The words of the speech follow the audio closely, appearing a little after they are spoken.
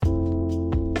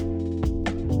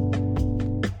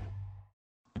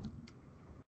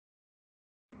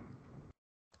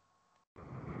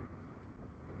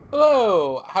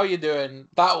Hello, how you doing?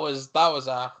 That was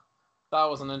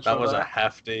an That intro was a there.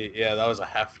 hefty, yeah, that was a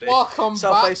hefty. Welcome back.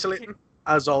 Self-isolating,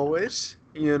 as always,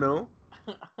 you know.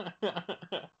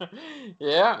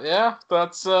 Yeah,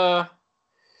 that's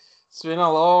it's been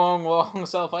a long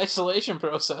self-isolation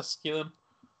process, Keelan.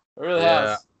 It really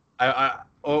Yeah,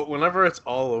 has. whenever it's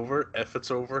all over, if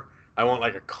it's over, I want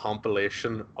like a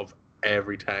compilation of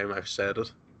every time I've said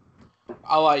it.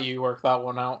 I'll let you work that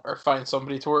one out or find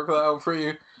somebody to work that out for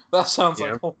you. That sounds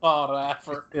like Yeah, a lot of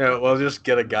effort. yeah, we'll just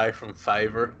get a guy from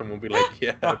Fiverr and we'll be like,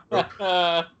 yeah,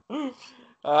 bro.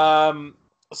 um,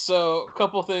 so a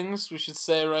couple things we should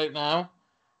say right now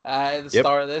at the Yep.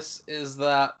 start of this is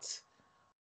that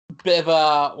bit of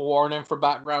a warning for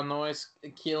background noise.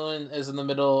 Keelan is in the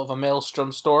middle of a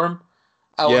maelstrom storm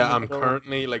out in Yeah, the I'm middle.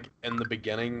 currently like in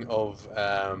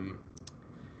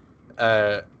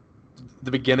uh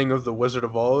the beginning of the Wizard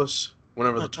of Oz.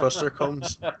 Whenever the Twister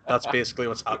comes, that's basically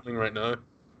what's happening right now.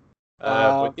 But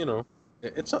uh, you know,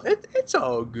 it's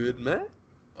all good, man.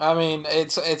 I mean,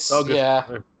 It's it's all good for yeah,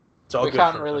 now. It's all we good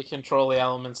can't for now. really control the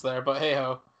elements there, but hey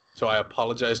ho. So I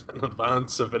apologize in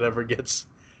advance if it ever gets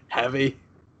heavy.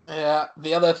 Yeah,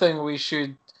 the other thing we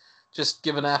should just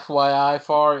give an FYI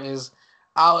for is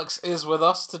Alex is with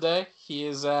us today.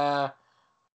 He's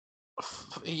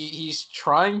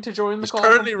trying to join the He's call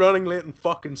from. currently running late in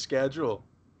fucking schedule.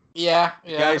 Yeah,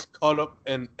 The yeah. guy's caught up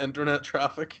in internet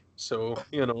traffic, so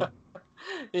you know,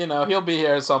 He'll be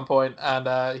here at some point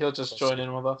and he'll just we'll join see.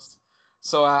 in with us.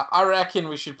 So I reckon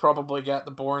we should probably get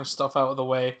the boring stuff out of the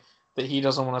way that he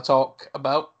doesn't want to talk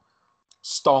about.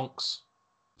 Stonks.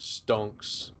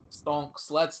 Stonks.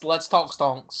 Stonks. Let's talk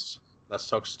stonks. Let's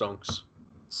talk stonks.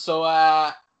 So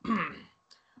I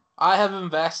have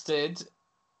invested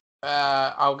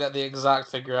I'll get the exact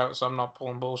figure out so I'm not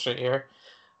pulling bullshit here.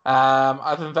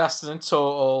 I've invested in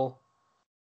total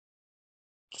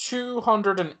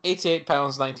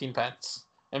 £288 19 pence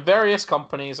in various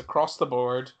companies across the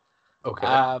board. Okay.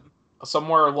 Um, some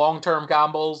were long term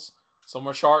gambles, some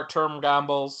were short term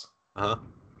gambles, Uh huh.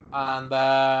 and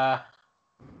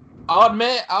I'll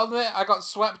admit, I got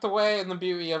swept away in the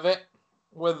beauty of it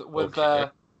with Okay.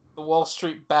 the Wall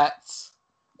Street bets.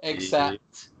 Yeah.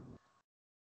 Except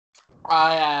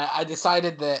I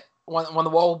decided that when the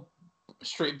Wall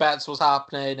Street bets was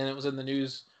happening and it was in the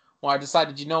news, well, I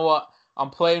decided, you know what, I'm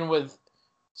playing with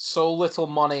so little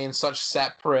money in such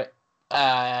separate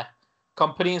uh,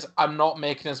 companies. I'm not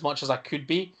making as much as I could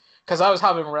be because I was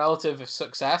having relative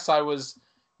success. I was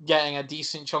getting a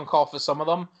decent chunk off of some of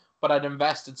them, but I'd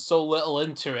invested so little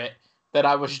into it that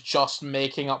I was just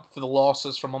making up for the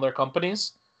losses from other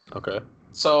companies. Okay.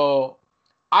 So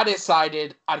I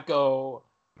decided I'd go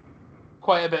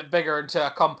quite a bit bigger into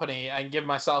a company and give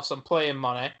myself some playing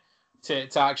money to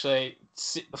actually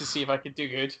see if I could do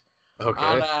good.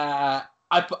 And Okay.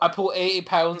 I pull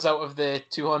 £80 out of the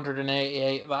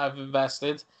 288 that I've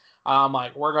invested. I'm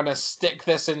like, we're gonna stick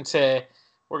this into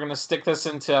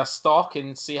a stock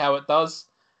and see how it does.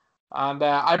 And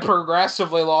I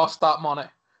progressively lost that money.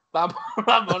 That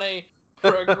that money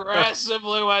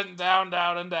progressively went down,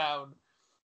 down, and down.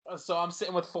 So I'm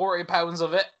sitting with £40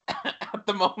 of it at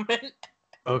the moment,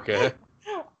 Okay.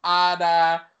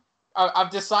 and I've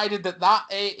decided that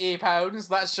 £80,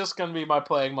 that's just going to be my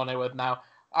playing money with now.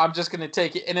 I'm just going to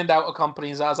take it in and out of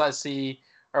companies as I see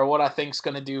or what I think's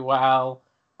going to do well,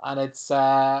 and it's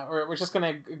we're just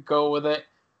going to go with it.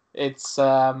 It's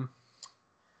I'm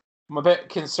a bit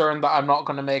concerned that I'm not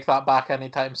going to make that back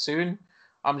anytime soon.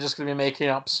 I'm just going to be making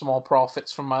up small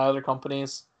profits from my other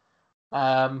companies.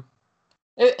 Um,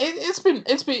 it's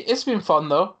been fun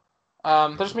though.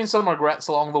 There's been some regrets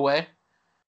along the way.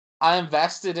 I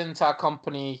invested into a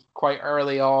company quite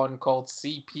early on called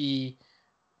CPT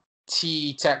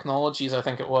Technologies, I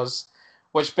think it was,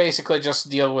 which basically just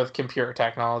deal with computer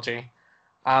technology.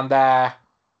 And I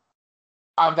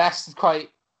invested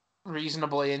quite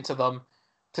reasonably into them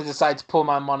to decide to pull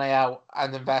my money out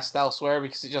and invest elsewhere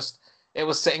because it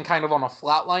was sitting kind of on a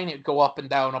flat line. It'd go up and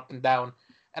down,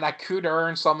 and I could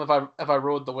earn some if I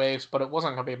rode the waves, but it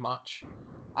wasn't gonna be much.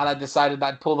 And I decided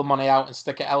I'd pull the money out and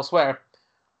stick it elsewhere.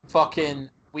 Fucking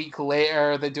week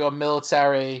later, they do a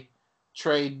military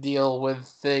trade deal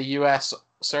with the U.S.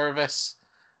 service,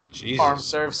 armed Jesus.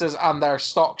 services, and their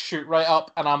stocks shoot right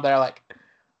up, and I'm there like,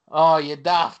 oh, you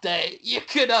daft you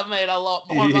could have made a lot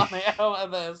more money out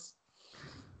of this.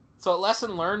 So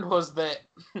lesson learned was that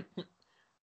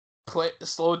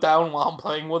slow down while I'm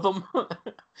playing with them.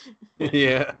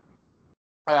 Yeah.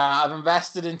 I've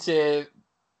invested into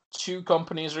two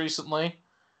companies recently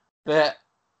that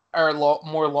are a lot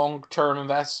more long-term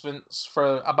investments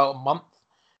for about a month.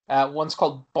 One's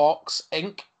called Box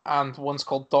Inc., and one's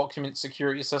called Document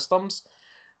Security Systems.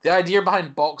 The idea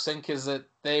behind Box Inc. is that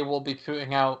they will be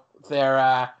putting out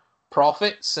their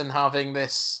profits and having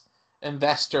this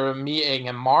investor meeting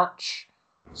in March.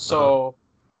 So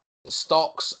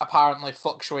stocks apparently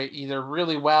fluctuate either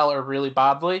really well or really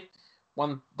badly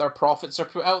when their profits are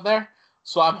put out there.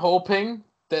 So I'm hoping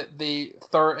that the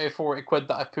 30, 40 quid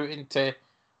that I put into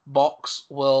Box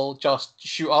will just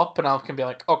shoot up and I can be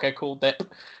like, okay, cool,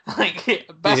 dip. Like,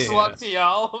 best of luck to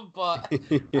y'all, but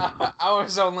I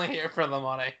was only here for the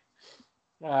money.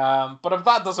 But if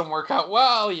that doesn't work out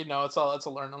well, it's a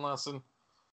learning lesson.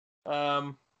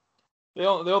 The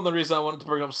only reason I wanted to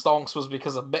bring up stonks was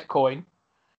because of Bitcoin.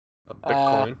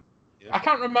 Bitcoin. I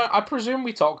can't remember. I presume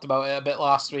we talked about it a bit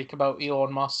last week about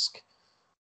Elon Musk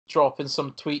dropping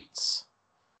some tweets,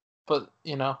 but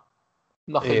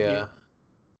nothing new.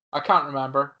 I can't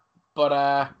remember,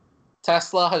 but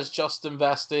Tesla has just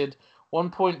invested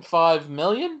 1.5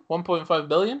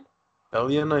 billion.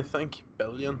 Billion, I think.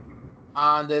 Billion.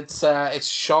 And it's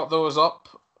shot those up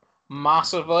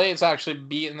massively. It's actually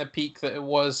beaten the peak that it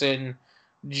was in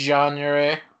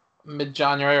January,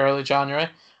 mid-January, early January,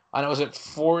 and it was at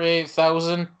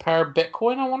 48,000 per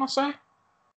Bitcoin, I want to say.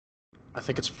 I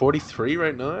think it's 43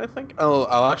 right now, I think.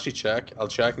 I'll actually check. I'll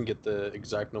check and get the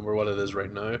exact number, what it is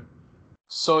right now.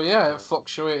 So yeah, it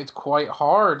fluctuated quite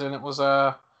hard, and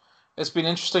it's been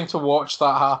interesting to watch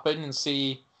that happen and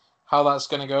see how that's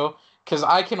going to go, because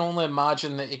I can only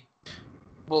imagine that it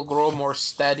will grow more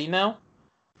steady now.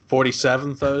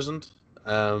 47,000.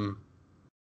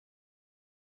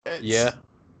 Yeah.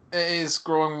 It is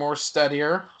growing more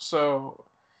steadier, so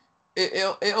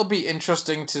it'll be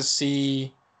interesting to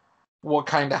see what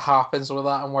kind of happens with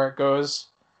that and where it goes.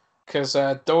 Because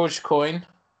Dogecoin.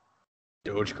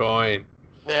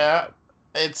 Yeah,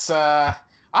 it's I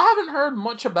haven't heard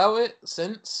much about it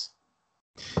since.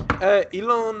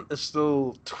 Elon is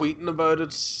still tweeting about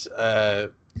it.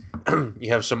 You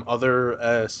have some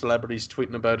other celebrities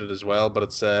tweeting about it as well, but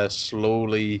it's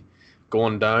slowly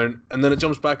going down, and then it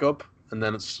jumps back up, and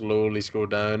then it slowly goes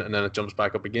down, and then it jumps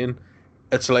back up again.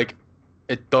 It's like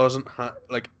it doesn't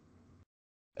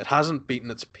it hasn't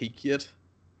beaten its peak yet.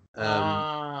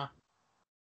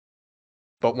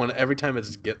 But every time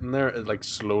it's getting there, it like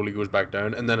slowly goes back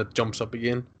down, and then it jumps up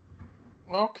again.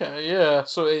 Okay, yeah.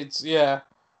 So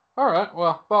all right.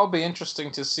 Well, that'll be interesting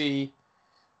to see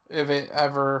if it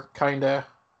ever kind of.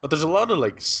 But there's a lot of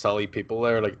like silly people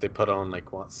there. Like they put on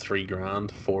like what,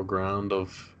 $3,000, $4,000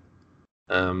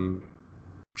 of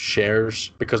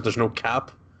shares because there's no cap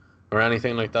or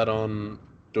anything like that on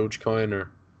Dogecoin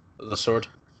or the sort.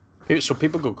 So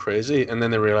people go crazy, and then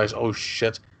they realize, oh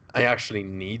shit, I actually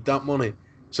need that money.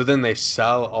 So then they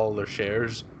sell all their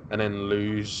shares and then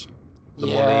lose the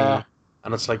money.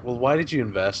 And it's like, well, why did you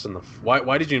invest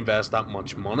why did you invest that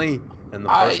much money in the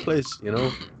first place?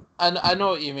 And I know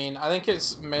what you mean. I think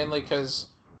it's mainly because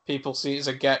people see it as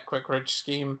a get quick rich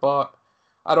scheme, but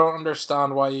I don't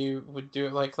understand why you would do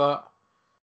it like that.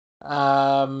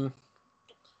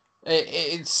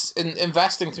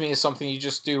 Investing to me is something you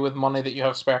just do with money that you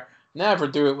have spare. Never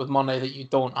do it with money that you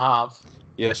don't have.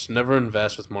 Yes, never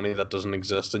invest with money that doesn't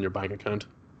exist in your bank account.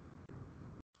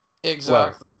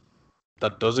 Exactly. Well,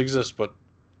 that does exist, but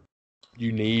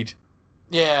you need.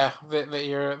 Yeah, that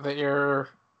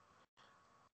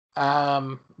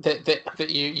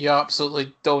you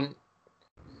absolutely don't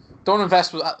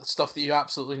invest with stuff that you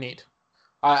absolutely need.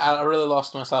 I really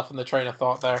lost myself in the train of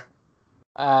thought there.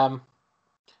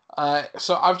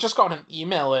 So I've just got an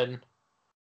email in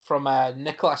from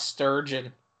Nicola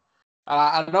Sturgeon.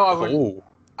 I know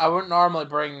I wouldn't normally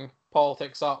bring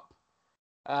politics up.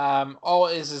 All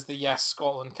it is the Yes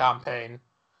Scotland campaign,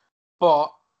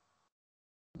 but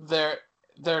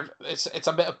it's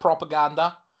a bit of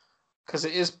propaganda, because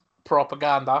it is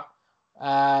propaganda.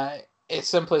 It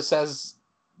simply says,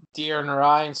 "Dear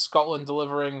Narayan, Scotland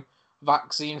delivering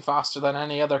vaccine faster than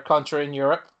any other country in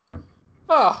Europe."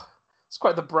 Oh, it's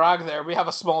quite the brag there. We have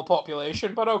a small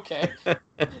population, but okay.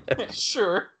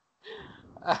 Sure.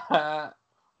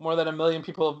 More than 1 million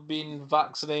people have been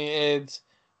vaccinated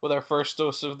with our first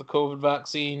dose of the COVID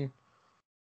vaccine.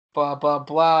 Blah, blah,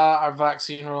 blah. Our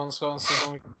vaccine role in Scotland is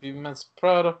something we can be immensely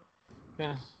proud of.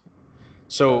 Yeah.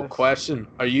 So, question,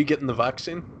 are you getting the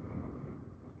vaccine?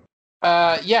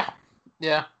 Yeah.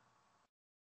 The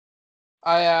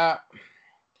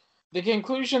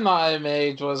conclusion that I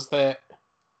made was that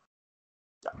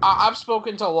I've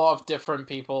spoken to a lot of different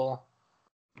people,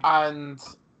 and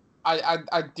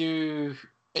I do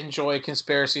enjoy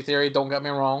conspiracy theory, don't get me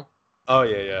wrong. Oh,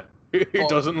 yeah. Who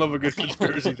doesn't love a good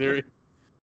conspiracy theory?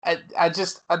 I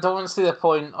don't see the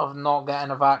point of not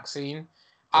getting a vaccine.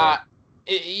 Yeah.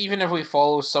 even if we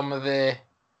follow some of the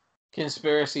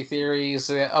conspiracy theories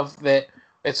of that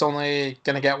it's only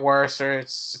gonna get worse or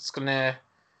it's gonna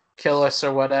kill us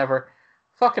or whatever.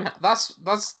 Fucking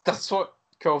that's what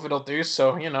COVID will do.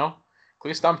 So at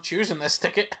least I'm choosing this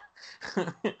ticket.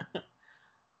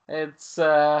 It's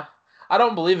I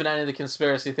don't believe in any of the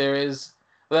conspiracy theories.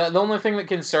 The only thing that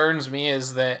concerns me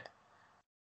is that,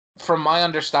 from my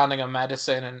understanding of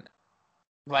medicine and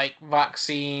like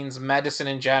vaccines, medicine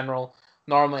in general,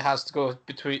 normally has to go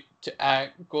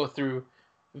through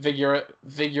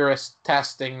vigorous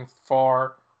testing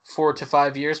for 4 to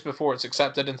 5 years before it's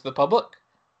accepted into the public.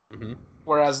 Mm-hmm.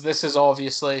 Whereas this is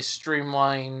obviously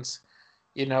streamlined.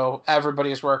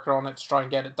 Everybody's working on it to try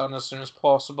and get it done as soon as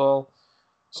possible.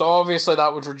 So obviously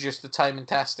that would reduce the time in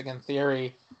testing in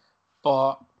theory.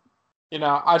 But,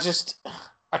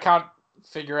 I can't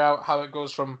figure out how it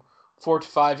goes from 4 to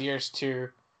 5 years to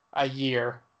a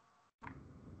year.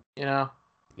 Yeah.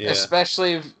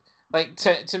 Especially if, like,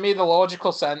 to me, the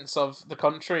logical sense of the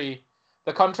country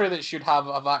that should have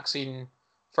a vaccine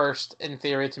first in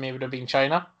theory to me would have been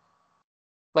China.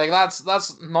 Like that's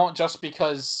not just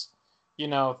because they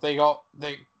got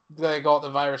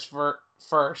the virus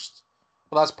first.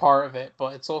 Well, that's part of it,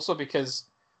 but it's also because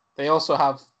they also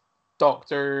have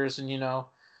doctors and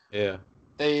Yeah.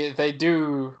 they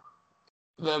do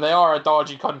they are a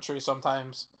dodgy country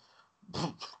sometimes,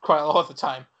 quite a lot of the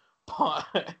time. But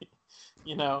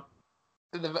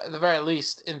at the very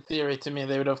least, in theory, to me,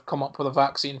 they would have come up with a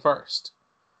vaccine first.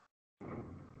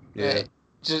 Yeah.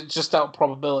 Just out of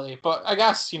probability. But I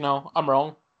guess I'm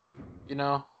wrong.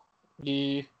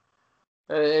 You,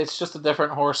 it's just a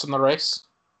different horse in the race.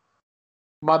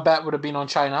 My bet would have been on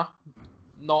China,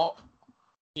 not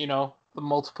the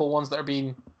multiple ones that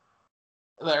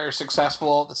are successful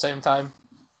all at the same time.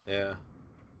 Yeah.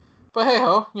 But hey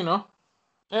ho,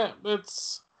 yeah,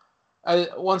 it's.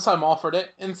 Once I'm offered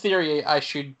it, in theory, I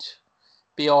should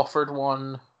be offered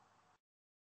one.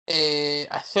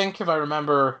 I think if I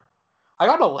remember, I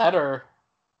got a letter.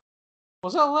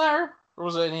 Was it a letter or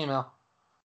was it an email?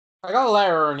 I got a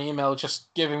letter or an email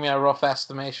just giving me a rough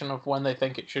estimation of when they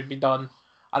think it should be done,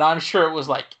 and I'm sure it was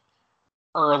like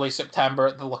early September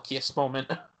at the luckiest moment.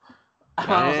 And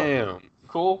I was like, Damn.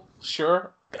 cool,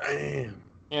 sure. Damn.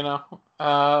 That's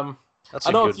I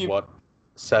a know good,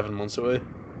 7 months away?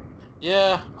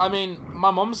 Yeah, I mean, my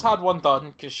mum's had one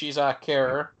done because she's a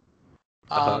carer,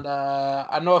 and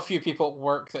I know a few people at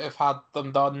work that have had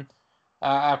them done.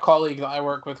 A colleague that I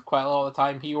work with quite a lot of the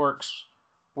time, he works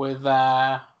with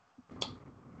the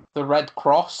Red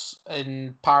Cross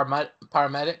in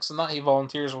paramedics and that. He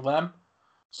volunteers with them,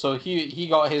 so he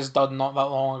got his done not that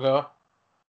long ago.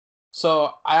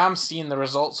 So I am seeing the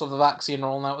results of the vaccine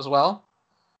rolling out as well,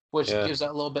 which gives it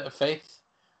a little bit of faith.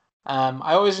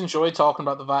 I always enjoy talking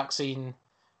about the vaccine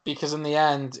because in the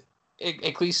end,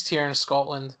 at least here in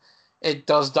Scotland, it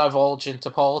does divulge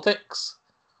into politics,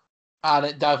 and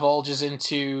it divulges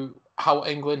into how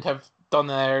England have done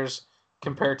theirs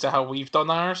compared to how we've done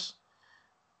ours.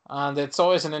 And it's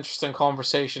always an interesting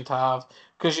conversation to have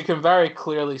because you can very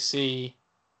clearly see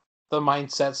the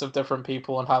mindsets of different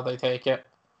people and how they take it.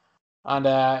 And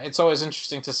it's always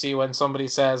interesting to see when somebody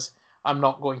says, "I'm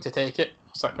not going to take it."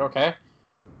 It's like, okay,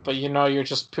 but you're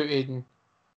just putting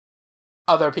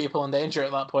other people in danger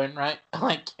at that point, right?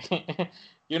 Like,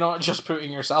 you're not just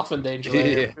putting yourself in danger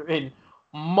there, you're putting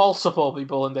multiple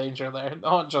people in danger there,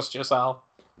 not just yourself.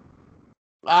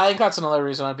 I think that's another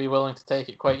reason I'd be willing to take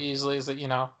it quite easily, is that,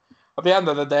 at the end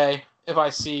of the day, if I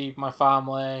see my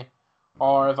family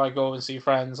or if I go and see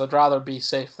friends, I'd rather be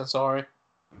safe than sorry.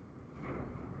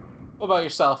 What about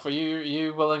yourself? Are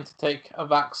you willing to take a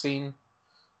vaccine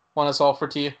when it's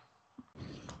offered to you?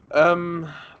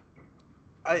 I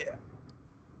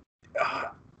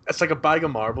it's like a bag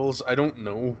of marbles. I don't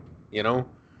know,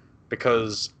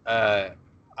 because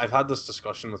I've had this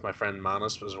discussion with my friend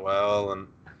Manus as well, and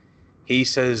he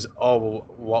says, "Oh,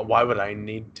 well, why would I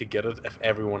need to get it if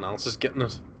everyone else is getting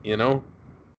it?" In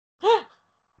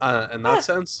that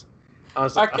sense, I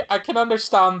was like, I can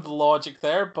understand the logic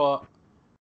there, but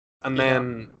and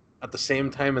then at the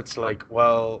same time, it's like,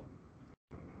 well,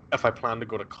 if I plan to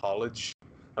go to college,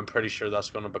 I'm pretty sure that's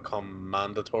going to become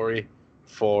mandatory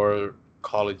for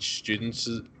college students,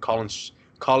 and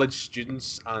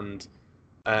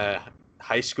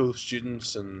high school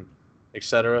students and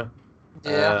etc.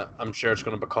 yeah, I'm sure it's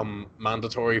going to become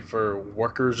mandatory for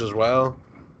workers as well.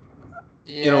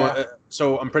 yeah,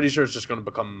 So I'm pretty sure it's just going to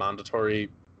become mandatory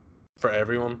for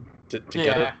everyone to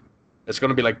get it. It's going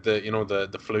to be like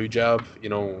the flu jab,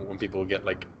 when people get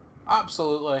like.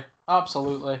 absolutely.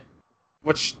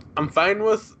 Which I'm fine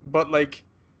with, but like,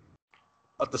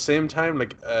 at the same time,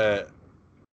 like,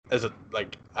 is it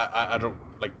like I don't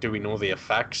like? Do we know the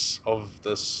effects of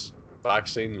this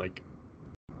vaccine? Like,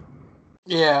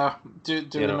 Yeah. Do you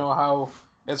we know, know how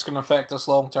it's going to affect us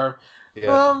long term?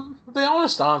 yeah. The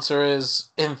honest answer is,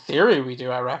 in theory, we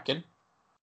do. I reckon.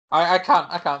 I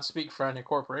can't speak for any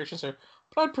corporations here,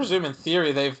 but I'd presume in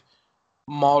theory they've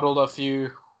modeled a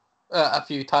few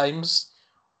times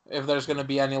if there's going to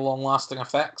be any long lasting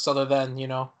effects other than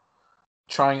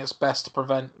trying its best to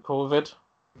prevent COVID.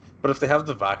 But if they have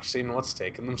the vaccine, what's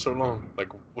taking them so long?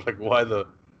 Like why the,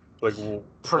 like, what's the hold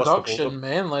up? Production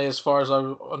mainly, as far as I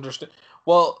understand.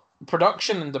 Well,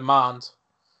 production and demand,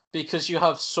 because you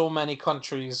have so many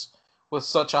countries with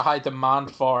such a high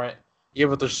demand for it. Yeah,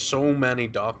 but there's so many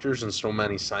doctors and so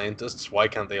many scientists. Why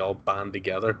can't they all band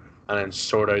together and then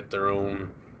sort out their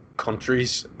own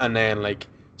countries and then like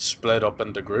split up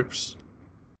into groups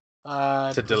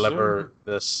I to presume deliver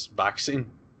this vaccine?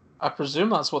 I presume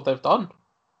that's what they've done.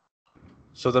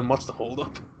 So then what's the hold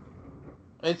up?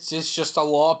 It's just a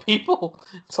lot of people.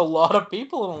 It's a lot of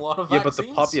people and a lot of Yeah, but the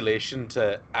vaccines. population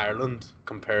to Ireland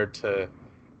compared to,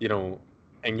 you know,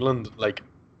 England, like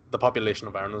the population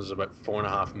of Ireland is about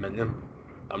 4.5 million.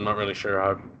 I'm not really sure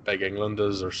how big England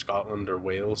is, or Scotland, or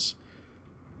Wales.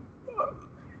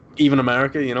 Even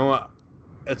America,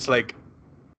 it's like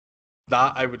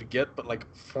that I would get, but like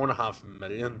 4.5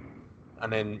 million,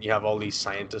 and then you have all these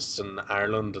scientists in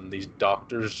Ireland and these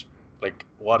doctors. Like,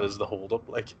 what is the holdup?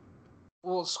 Like,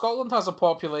 Well, Scotland has a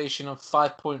population of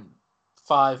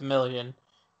 5.5 million,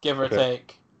 give or okay,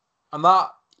 take. And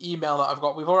that email that I've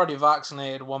got, we've already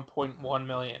vaccinated 1.1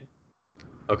 million.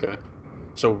 okay,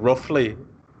 so roughly,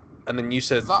 and then you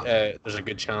said That there's a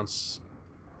good chance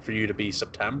for you to be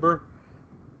September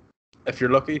if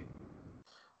you're lucky,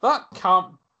 that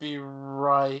can't be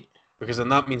right. because then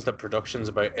that means that production's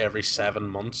about every 7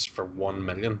 months for 1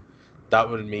 million. That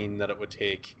would mean that it would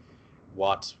take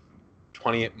what,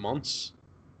 28 months,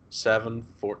 7,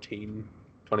 14,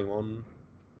 21,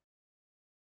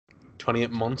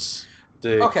 28 months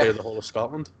to Okay, clear the whole of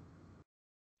Scotland.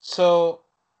 so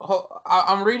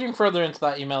I'm reading further into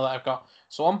that email that I've got.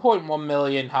 So 1.1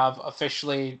 million have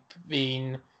officially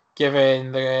been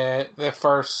given the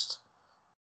first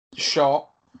shot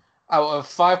out of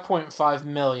 5.5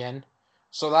 million.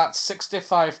 So that's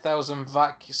 65,000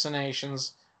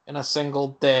 vaccinations in a single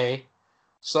day.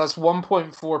 So that's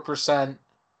 1.4%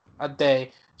 a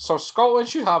day. So Scotland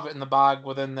should have it in the bag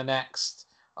within the next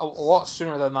a lot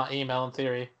sooner than that email in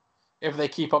theory, if they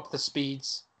keep up the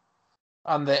speeds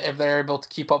and if they're able to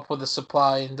keep up with the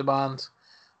supply and demand.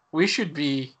 We should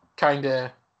be kind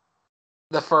of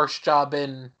the first job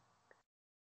in,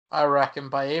 I reckon,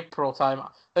 by April time.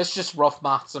 That's just rough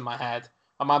maths in my head,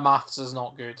 and my maths is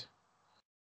not good.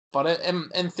 But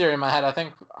in theory, in my head, I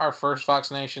think our first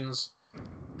vaccinations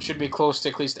should be close to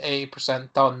at least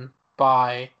 80% done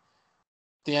by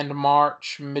the end of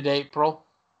March, mid-April,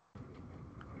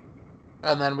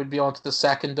 and then we'd be on to the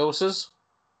second doses,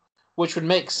 which would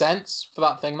make sense for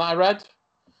that thing that I read,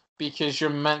 because you're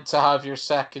meant to have your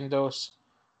second dose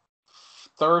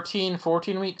 13,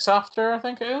 14 weeks after, I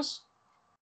think it is.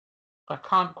 I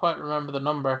can't quite remember the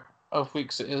number of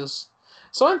weeks it is.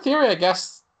 So in theory, I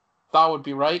guess that would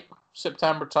be right.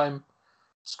 September time,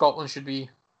 Scotland should be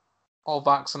all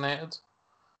vaccinated.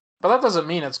 But that doesn't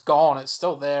mean it's gone. It's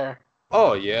still there.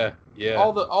 Oh yeah, yeah,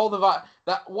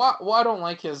 That what I don't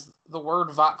like is the word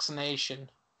vaccination.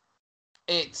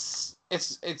 It's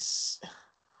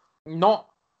not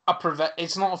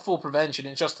it's not a full prevention.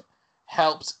 It just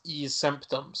helps ease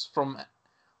symptoms from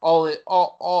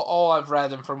all I've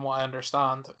read and from what I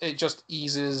understand. It just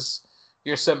eases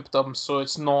your symptoms, so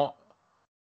it's not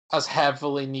as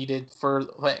heavily needed for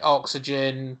like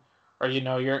oxygen, or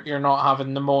you're not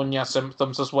having pneumonia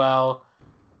symptoms as well.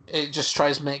 It just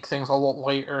tries to make things a lot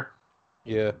lighter.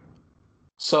 yeah,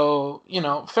 So,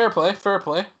 fair play, fair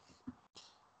play.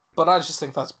 But I just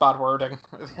think that's bad wording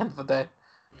at the end of the day.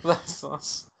 That's all I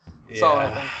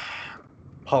yeah. think.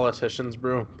 Politicians,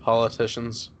 bro,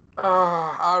 politicians.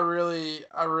 I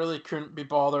really couldn't be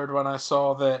bothered when I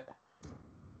saw that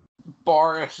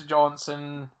Boris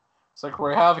Johnson. It's like,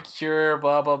 we have a cure,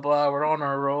 blah blah blah. We're on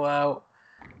our rollout.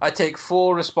 I take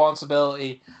full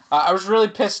responsibility. I was really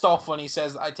pissed off when he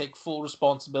says I take full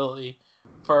responsibility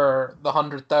for the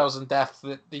 100,000 deaths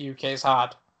that the UK's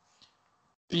had.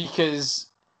 Because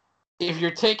if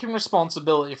you're taking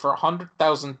responsibility for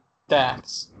 100,000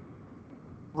 deaths,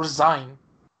 resign.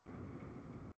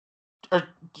 Or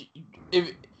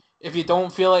if if you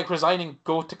don't feel like resigning,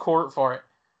 go to court for it,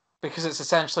 because it's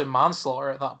essentially manslaughter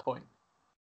at that point.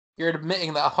 You're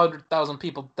admitting that 100,000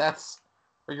 people deaths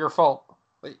are your fault.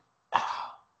 Like,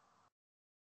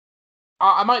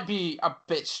 I might be a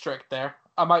bit strict there.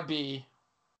 I might be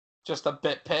just a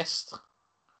bit pissed.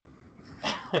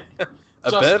 A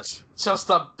bit? Just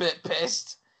a bit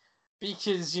pissed.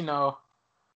 Because,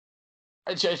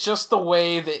 it's just the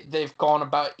way that they've gone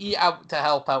about Eat Out to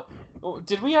Help Out.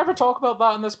 Did we ever talk about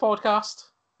that in this podcast?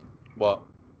 What?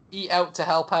 Eat Out to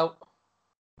Help Out?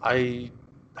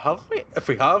 If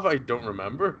we have, I don't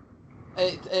remember.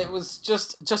 It was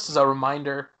just as a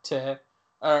reminder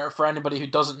for anybody who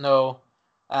doesn't know,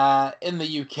 in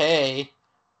the UK,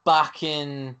 back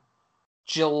in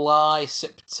July,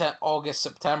 August,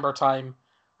 September time,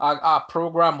 a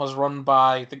program was run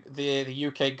by the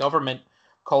UK government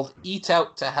called Eat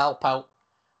Out to Help Out,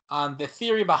 and the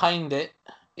theory behind it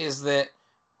is that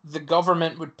the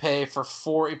government would pay for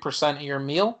 40% of your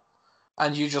meal,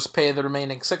 and you just pay the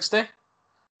remaining 60%.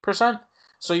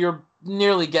 So you're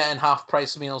nearly getting half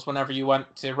price meals whenever you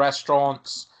went to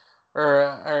restaurants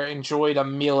or enjoyed a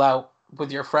meal out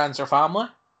with your friends or family.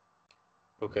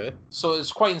 Okay. So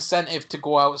it's quite incentive to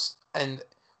go out and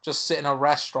just sit in a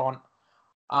restaurant.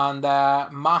 And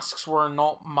masks were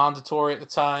not mandatory at the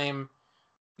time.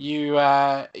 You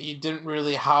didn't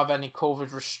really have any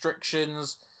COVID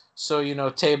restrictions, so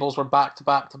tables were back to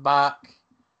back to back,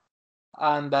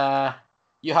 and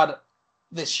you had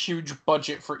this huge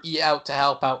budget for Eat Out to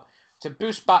Help Out to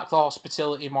boost back the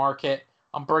hospitality market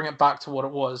and bring it back to what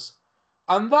it was,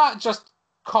 and that just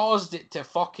caused it to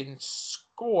fucking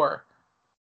score.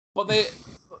 But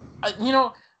I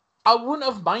wouldn't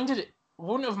have minded it.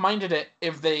 Wouldn't have minded it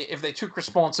if they took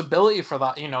responsibility for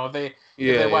that. If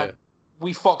they went,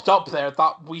 we fucked up there.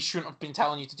 That we shouldn't have been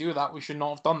telling you to do that. We should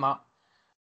not have done that.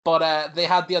 But they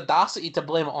had the audacity to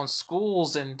blame it on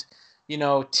schools and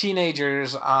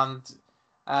teenagers and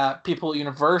people at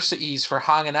universities for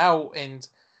hanging out and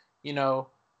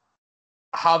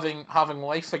having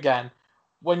life again.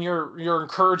 When you're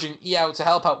encouraging Eat Out to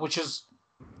Help Out, which is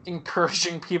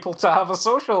encouraging people to have a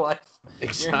social life.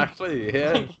 Exactly.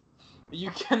 Yeah.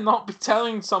 You cannot be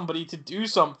telling somebody to do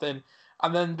something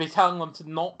and then be telling them to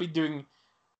not be doing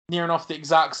near enough the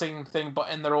exact same thing but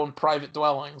in their own private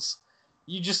dwellings.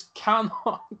 You just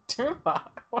cannot do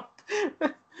that.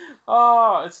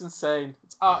 Oh, it's insane.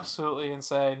 It's absolutely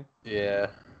insane. Yeah.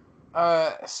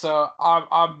 So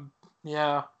I'm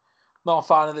not a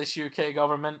fan of this UK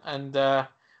government, and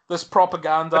this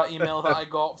propaganda email that I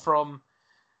got from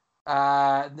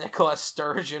Nicola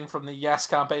Sturgeon from the Yes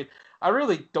campaign. I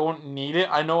really don't need it.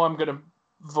 I know I'm going to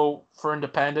vote for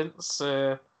independence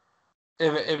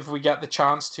if we get the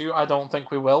chance to. I don't think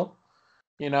we will.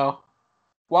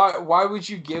 Why would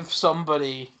you give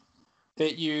somebody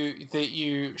that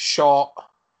you shot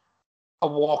a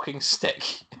walking stick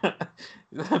that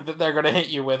they're going to hit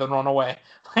you with and run away?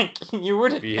 Like, you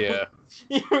wouldn't. Yeah.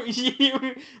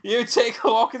 You take a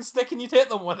walking stick and you hit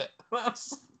them with it.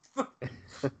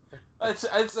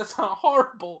 It's a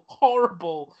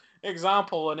horrible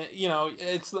example, and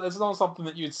it's not something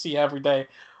that you'd see every day.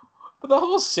 But the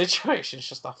whole situation is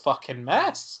just a fucking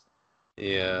mess.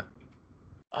 Yeah.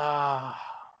 I've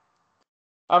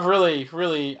really,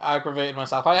 really aggravated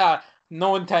myself. I had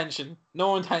no intention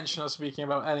of speaking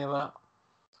about any of that.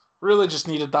 Really just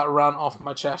needed that rant off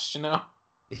my chest,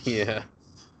 Yeah.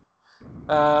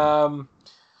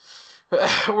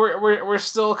 We're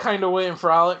still kind of waiting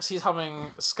for Alex. He's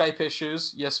having Skype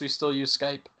issues. Yes, we still use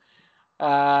Skype.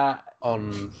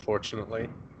 Unfortunately.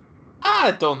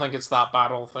 I don't think it's that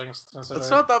bad, all things considered.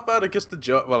 It's not that bad. It gets the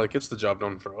job. Well, it gets the job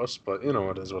done for us, but it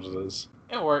is what it is.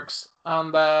 It works,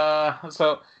 and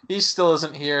so he still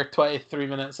isn't here. 23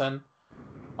 minutes in,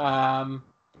 but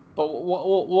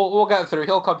we'll get through.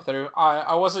 He'll come through.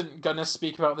 I wasn't gonna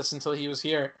speak about this until he was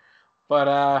here,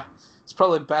 but it's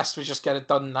probably best we just get it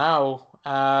done now.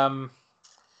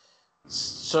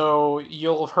 So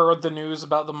you'll have heard the news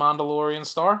about the Mandalorian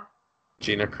star,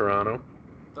 Gina Carano.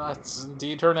 That's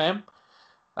indeed her name.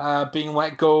 Being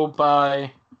let go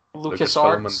by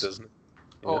LucasArts. And Disney.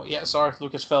 Yeah. Oh, yeah, sorry.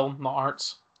 Lucasfilm, not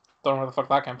Arts. Don't know where the fuck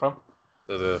that came from.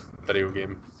 They're the video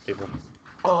game people.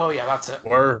 Oh, yeah, that's it.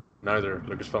 Or now they're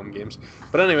Lucasfilm Games.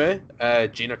 But anyway,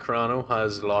 Gina Carano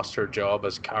has lost her job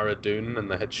as Cara Dune in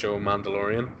the hit show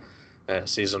Mandalorian,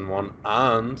 Season 1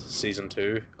 and Season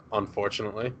 2,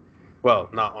 unfortunately. Well,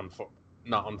 not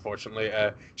unfortunately.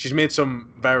 She's made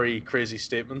some very crazy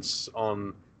statements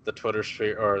on the Twitter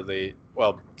sphere, the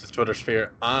Twitter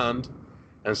sphere and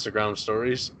Instagram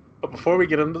stories. But before we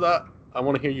get into that, I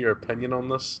want to hear your opinion on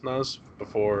this, Naz,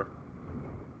 before...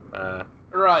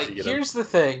 Right, here's the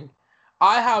thing.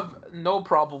 I have no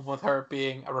problem with her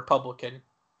being a Republican.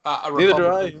 Neither do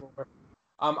I.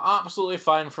 I'm absolutely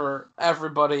fine for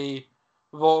everybody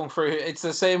voting for. It's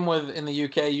the same with in the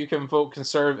UK. You can vote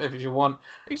Conservative if you want.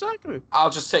 Exactly. I'll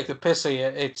just take the piss of you.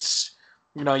 It's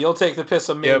you'll take the piss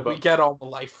of me. Yeah, We but get on with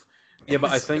life. yeah,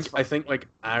 but It's I fine. think like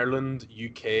Ireland,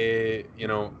 UK,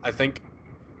 I think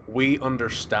we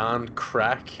understand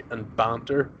crack and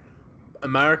banter.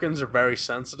 Americans are very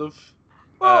sensitive.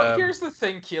 Well, here's the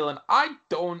thing, Keelan. I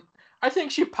don't. I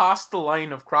think she passed the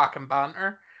line of crack and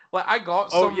banter. Like I got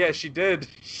Oh yeah, some. she did.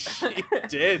 She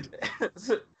did.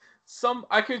 some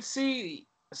I could see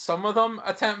some of them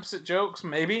attempts at jokes,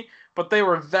 maybe, but they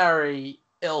were very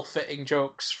ill-fitting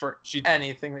jokes for She.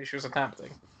 anything that she was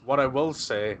attempting. What I will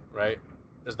say, right,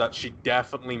 is that she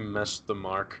definitely missed the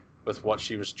mark with what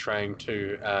she was trying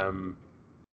to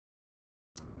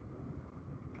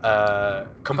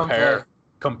Convey.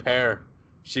 compare.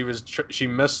 She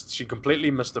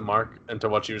completely missed the mark into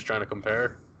what she was trying to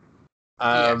compare.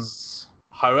 Yes.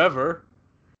 However,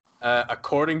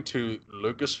 according to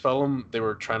Lucasfilm, they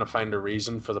were trying to find a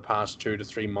reason for the past 2 to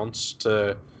 3 months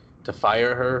to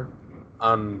fire her,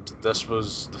 and this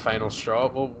was the final straw.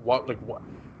 Well,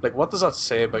 what does that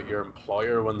say about your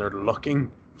employer when they're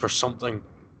looking for something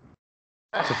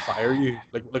to fire you?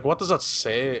 Like what does that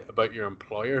say about your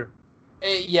employer?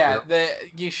 You know?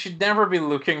 You should never be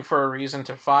looking for a reason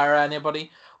to fire anybody,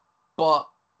 but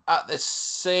at the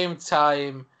same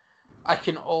time, I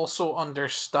can also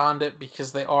understand it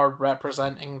because they are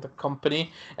representing the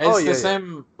company. Oh It's the yeah, yeah.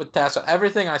 same with Tesla.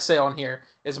 Everything I say on here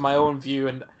is my own view,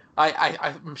 and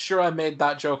I'm sure I made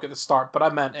that joke at the start, but I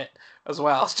meant it as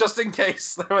well, just in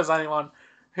case there was anyone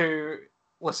who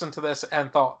listened to this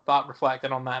and thought that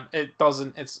reflected on them. It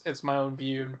doesn't. It's my own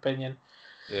view and opinion.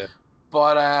 Yeah.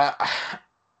 But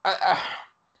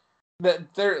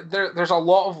there's a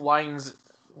lot of lines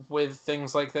with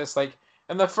things like this. Like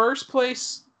in the first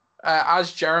place,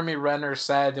 as Jeremy Renner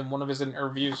said in one of his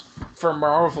interviews for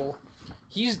Marvel,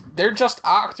 they're just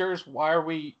actors. Why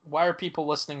are people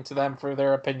listening to them for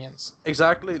their opinions?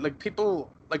 Exactly. Like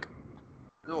people like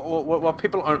what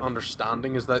people aren't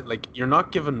understanding is that like you're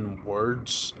not giving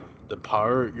words the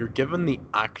power, you're giving the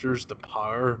actors the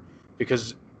power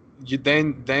because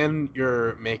then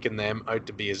you're making them out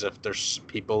to be as if there's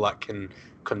people that can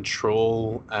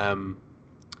control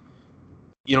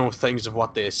things of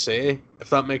what they say, if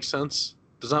that makes sense.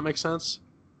 Does that make sense?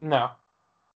 No,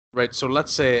 Right, so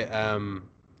let's say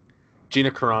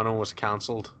Gina Carano was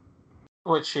cancelled,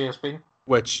 which she has been.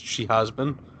 which she has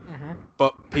been. Mm-hmm.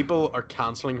 But people are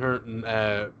canceling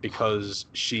her because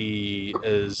she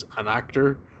is an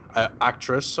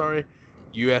actress, sorry,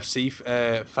 UFC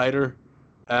fighter,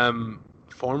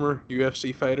 former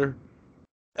UFC fighter.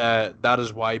 That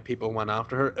is why people went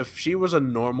after her. If she was a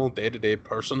normal day-to-day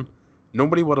person,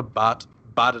 nobody would have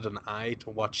batted an eye to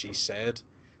what she said.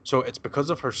 So it's because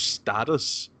of her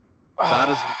status. That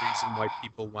is the reason why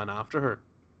people went after her.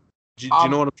 Do you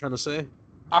know what I'm trying to say?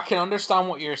 I can understand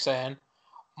what you're saying.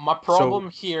 My So problem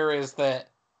here is that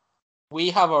we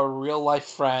have a real life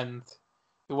friend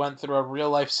who went through a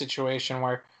real life situation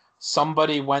where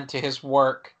somebody went to his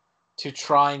work to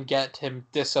try and get him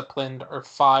disciplined or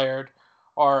fired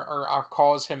or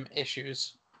cause him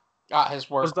issues at his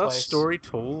was that workplace. story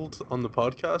told on the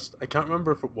podcast? I can't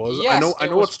remember if it was. Yes, I it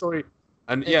know what was. story.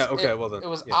 And yeah, okay, well then, It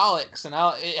was yeah, Alex, and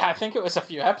I think it was a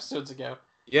few episodes ago.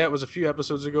 yeah, it was a few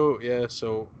episodes ago. Yeah,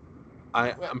 so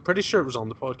I'm pretty sure it was on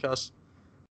the podcast.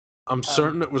 I'm Um,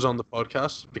 certain it was on the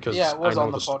podcast yeah, because it I was know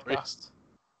on the the story. podcast.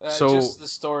 So Just the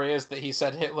story is that he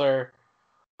said Hitler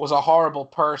was a horrible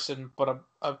person, but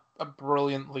a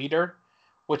brilliant leader,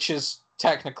 which is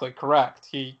technically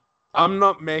correct. I'm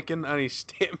not making any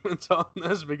statements on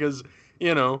this because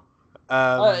you know,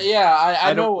 um, Yeah, I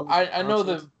I don't know want to get I know cancelled.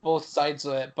 the both sides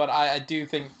of it, but I do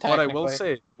think technically,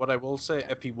 What I will say,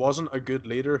 yeah, if he wasn't a good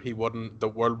leader, the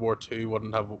World War II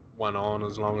wouldn't have went on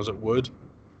as long as it would.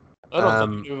 I don't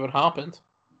think it Um, would have happened.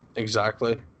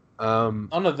 exactly.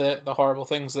 None of the horrible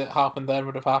things that happened then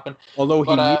would have happened. Although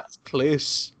But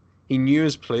he knew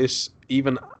his place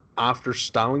even after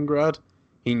Stalingrad.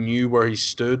 He knew where he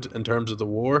stood in terms of the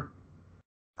war.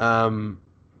 Um,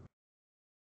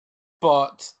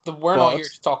 we're not here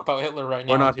but to talk about Hitler right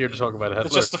we're now. not here to talk about The Hitler.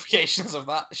 justifications of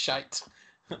that shite.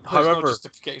 There's no However,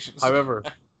 justifications. however,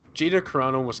 Gina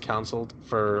Carano was cancelled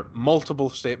for multiple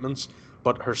statements,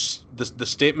 but the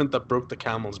statement that broke the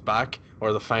camel's back,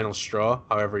 or the final straw,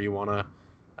 however you want to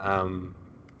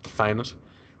define it,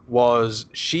 was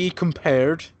she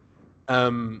compared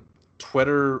um,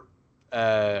 Twitter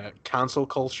cancel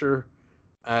culture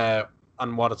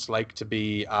and what it's like to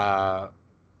be,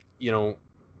 you know,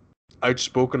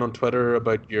 outspoken on Twitter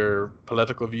about your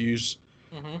political views,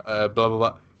 Hmm. blah blah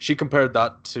blah. She compared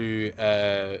that to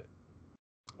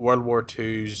World War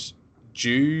II's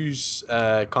Jews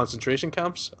concentration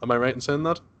camps. Am I right in saying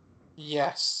that?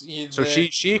 Yes, So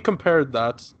she compared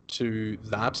that to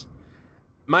that.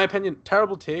 My opinion,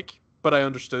 terrible take, but I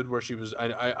understood where she was.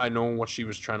 I know what she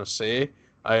was trying to say.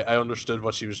 I understood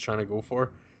what she was trying to go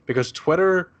for, because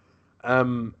Twitter,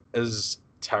 is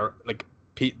like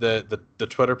the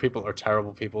Twitter people are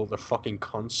terrible people. They're fucking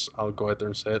cunts. I'll go out there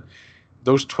and say it.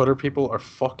 Those Twitter people are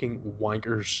fucking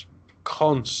wankers,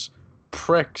 cunts,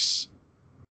 pricks,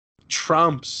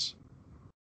 tramps.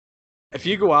 If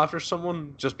you go after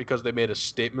someone just because they made a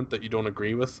statement that you don't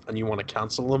agree with and you want to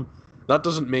cancel them, that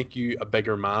doesn't make you a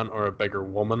bigger man or a bigger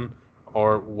woman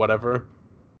or whatever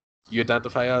you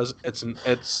identify as.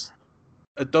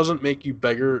 It doesn't make you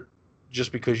bigger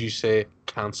just because you say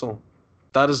cancel.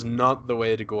 That is not the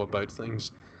way to go about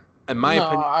things. In my no,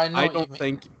 opinion, I know what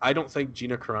you mean. I don't think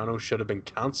Gina Carano should have been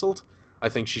cancelled. I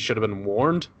think she should have been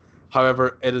warned.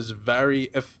 However, it is very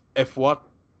if what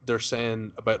they're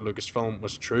saying about Lucasfilm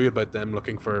was true about them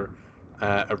looking for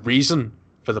a reason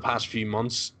for the past few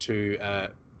months to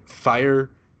fire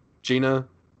Gina,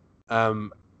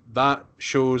 um, that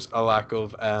shows a lack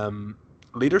of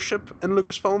leadership in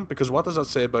Lucasfilm, because what does that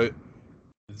say about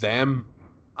them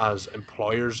as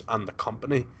employers and the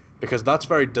company? Because that's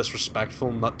very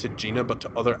disrespectful, not to Gina but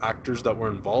to other actors that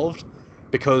were involved.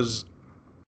 Because,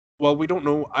 well, we don't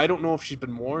know. I don't know if she's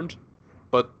been warned,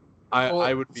 but I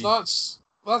Well, would be that's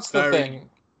the very thing.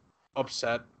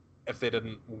 upset if they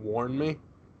didn't warn me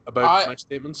about I my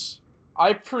statements.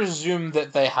 I presume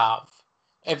that they have.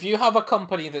 If you have a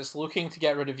company that's looking to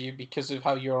get rid of you because of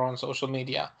how you're on social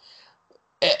media,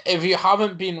 if you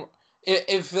haven't been,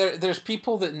 if there's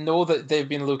people that know that they've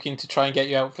been looking to try and get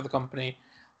you out for the company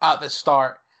at the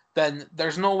start, then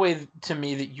there's no way to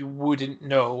me that you wouldn't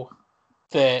know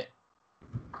that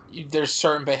there's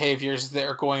certain behaviors that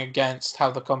are going against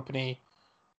how the company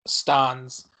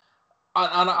stands.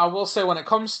 And I will say, when it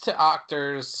comes to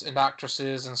actors and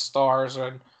actresses and stars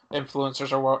and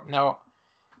influencers or what, now,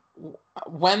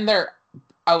 when they're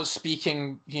out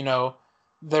speaking,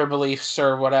 their beliefs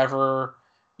or whatever,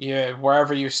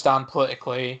 wherever you stand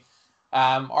politically,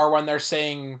 or when they're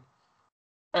saying,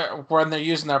 when they're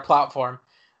using their platform,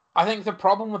 I think the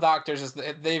problem with actors is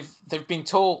that they've been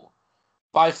told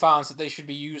by fans that they should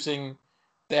be using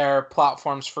their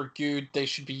platforms for good. They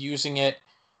should be using it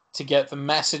to get the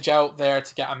message out there,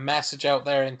 to get a message out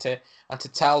there, and to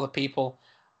tell the people.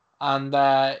 And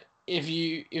if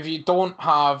you don't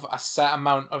have a set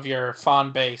amount of your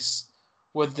fan base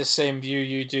with the same view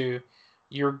you do,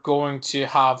 you're going to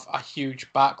have a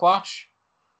huge backlash,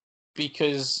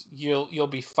 because you'll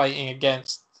be fighting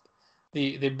against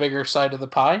the bigger side of the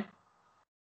pie.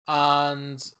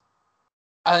 And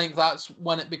I think that's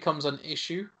when it becomes an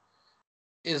issue,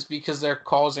 is because they're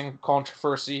causing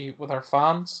controversy with our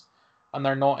fans, and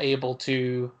they're not able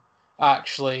to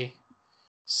actually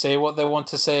say what they want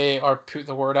to say or put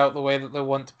the word out the way that they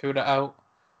want to put it out.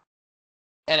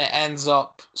 And it ends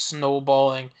up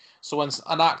snowballing. So when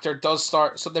an actor does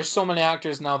start, so there's so many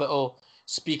actors now that'll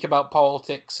speak about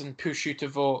politics and push you to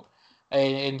vote,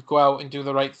 and go out and do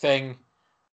the right thing.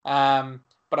 But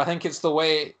I think it's the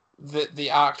way that the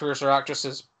actors or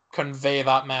actresses convey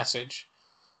that message.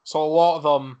 So a lot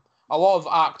of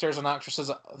actors and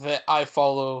actresses that I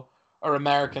follow are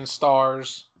American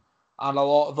stars, and a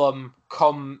lot of them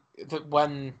come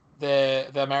when the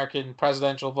American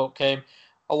presidential vote came.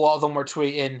 A lot of them were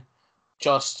tweeting,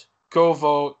 "Just go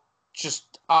vote,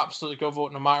 just absolutely go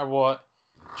vote, no matter what,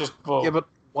 just Yeah, vote, but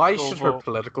why go should her vote."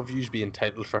 political views be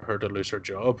entitled for her to lose her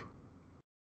job?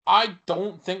 I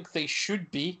don't think they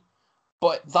should be,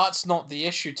 but that's not the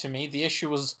issue to me. The issue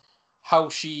was how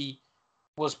she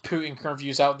was putting her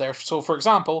views out there. So, for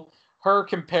example, her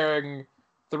comparing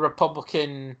the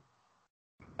Republican,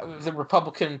 the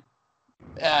Republican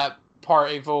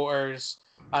Party voters,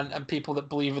 and people that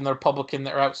believe in the Republican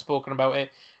that are outspoken about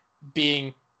it,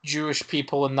 being Jewish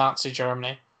people in Nazi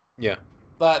Germany. Yeah.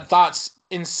 That's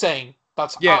insane.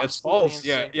 That's Yeah, it's absolutely false.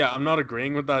 Yeah, insane. yeah, I'm not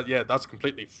agreeing with that. Yeah, that's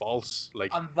completely false.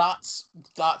 Like, And that's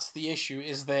the issue,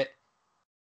 is that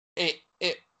it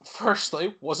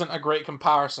firstly wasn't a great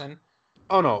comparison.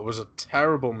 oh no, it was a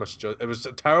terrible It was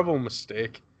a terrible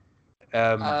mistake.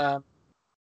 Um, Um,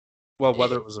 well,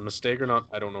 whether it, it was a mistake or not,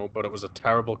 I don't know, but it was a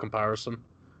terrible comparison.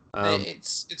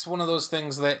 it's one of those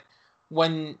things that,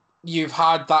 when you've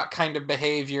had that kind of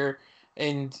behavior,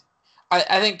 and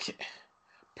I think,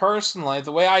 personally,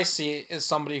 the way I see it, is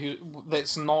somebody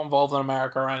that's not involved in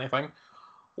America or anything,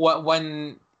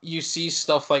 when you see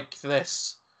stuff like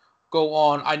this go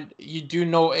on, and you do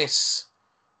notice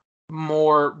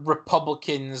more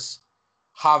Republicans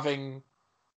having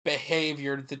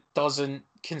behavior that doesn't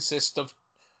consist of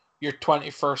your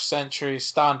 21st century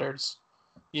standards.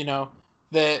 You know,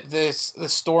 the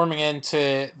storming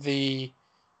into the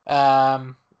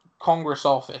Congress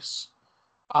office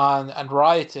and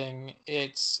rioting.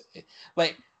 It's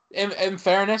like, in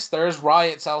fairness, there is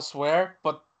riots elsewhere,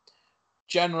 but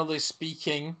generally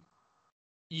speaking,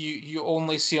 you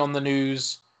only see on the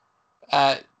news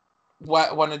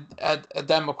when a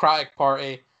Democratic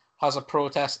Party has a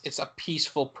protest. It's a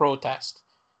peaceful protest.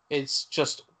 It's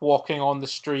just walking on the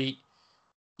street,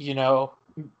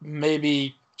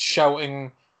 maybe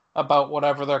shouting about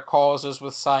whatever their cause is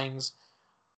with signs.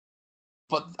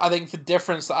 But I think the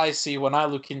difference that I see when I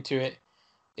look into it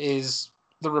is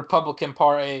the Republican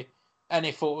Party.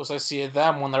 Any photos I see of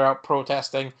them when they're out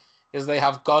protesting is they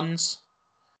have guns.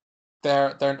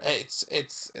 They're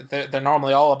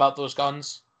normally all about those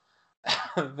guns.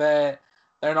 they're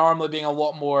normally being a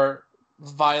lot more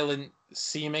violent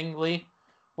seemingly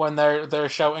when they're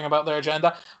shouting about their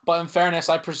agenda. But in fairness,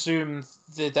 I presume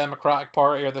the Democratic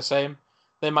Party are the same.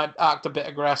 They might act a bit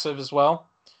aggressive as well,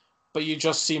 but you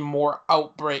just see more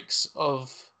outbreaks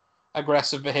of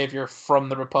aggressive behavior from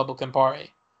the Republican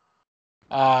Party.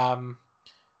 I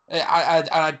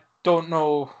don't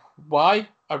know why.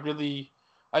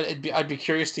 I'd be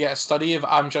curious to get a study if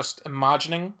I'm just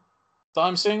imagining that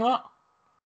I'm seeing that,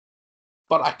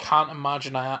 but I can't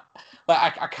imagine that.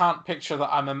 I can't picture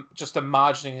that. I'm just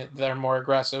imagining it. They're more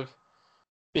aggressive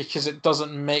because it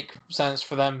doesn't make sense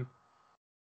for them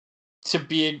to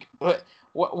be.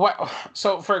 What?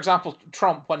 So, for example,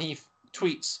 Trump, when he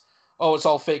tweets, "Oh, it's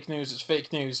all fake news. It's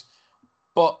fake news,"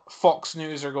 but Fox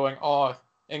News are going, "Oh,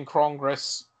 in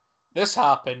Congress, this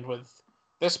happened with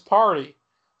this party."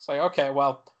 It's like, okay,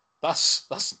 well, that's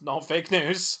not fake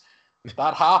news.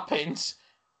 That happened.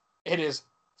 It is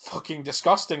fucking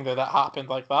disgusting that happened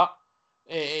like that.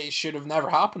 It should have never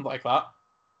happened like that.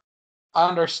 I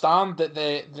understand that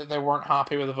they weren't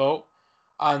happy with the vote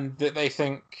and that they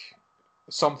think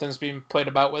something's being played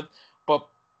about with, but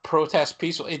protest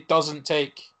peaceful. It doesn't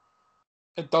take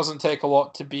a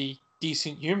lot to be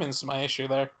decent humans. My issue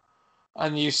there,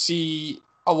 and you see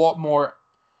a lot more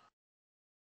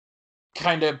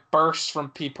kind of bursts from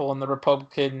people in the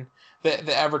Republican,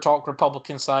 the ever talk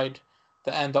Republican side,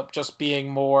 that end up just being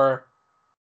more,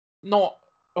 not,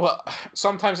 well,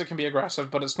 sometimes it can be aggressive,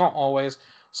 but it's not always.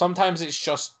 Sometimes it's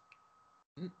just,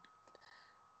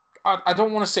 I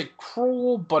don't want to say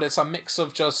cruel, but it's a mix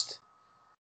of just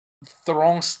the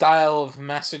wrong style of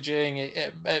messaging.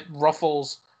 It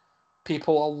ruffles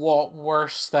people a lot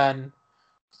worse than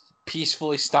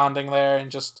peacefully standing there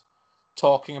and just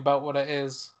talking about what it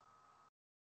is.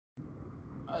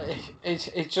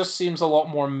 It just seems a lot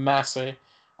more messy.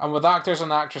 And with actors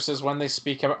and actresses, when they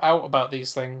speak out about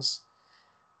these things,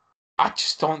 I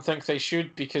just don't think they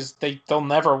should, because they'll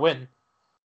never win.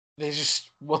 They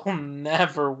just will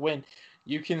never win.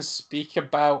 You can speak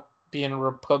about being a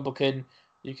Republican,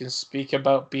 you can speak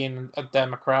about being a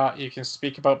Democrat, you can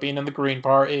speak about being in the Green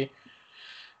Party.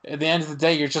 At the end of the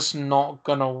day, you're just not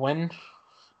gonna win.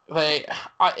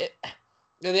 At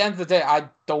the end of the day, I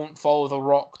don't follow The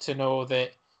Rock to know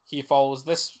that he follows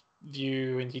this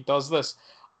view and he does this.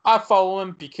 I follow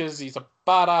him because he's a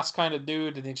badass kind of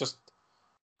dude and he just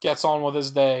gets on with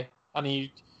his day, and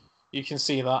you can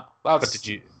see that. But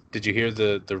did you hear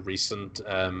the recent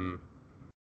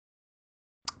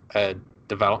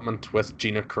development with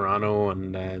Gina Carano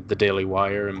and the Daily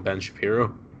Wire and Ben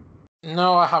Shapiro?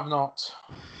 No, I have not.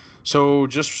 So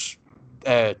just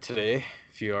today,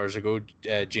 a few hours ago,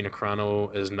 Gina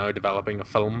Carano is now developing a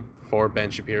film for Ben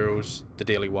Shapiro's The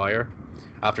Daily Wire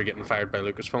after getting fired by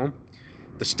Lucasfilm.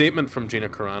 The statement from Gina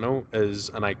Carano is,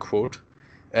 and I quote,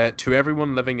 "To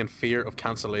everyone living in fear of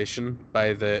cancellation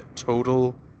by the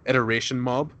total iteration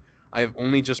mob, I have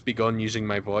only just begun using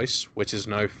my voice, which is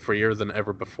now freer than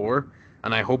ever before,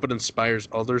 and I hope it inspires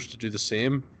others to do the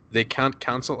same. They can't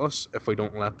cancel us if we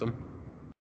don't let them."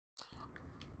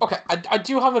 Okay, I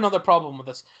do have another problem with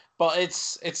this, but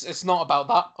it's not about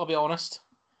that, I'll be honest.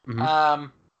 Mm-hmm.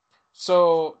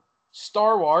 So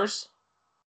Star Wars,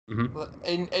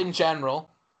 Mm-hmm. in general,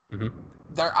 Mm-hmm.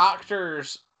 their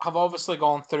actors have obviously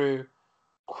gone through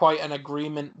quite an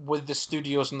agreement with the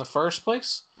studios in the first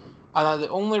place. And the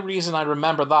only reason I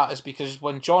remember that is because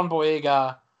when John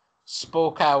Boyega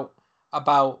spoke out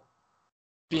about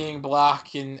being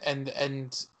black and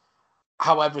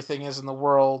how everything is in the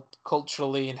world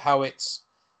culturally, and how it's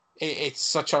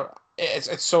such a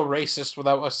it's so racist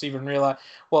without us even realize.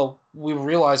 Well, we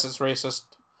realize it's racist,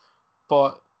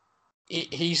 but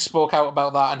he spoke out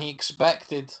about that, and he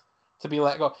expected to be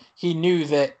let go. He knew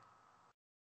that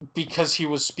because he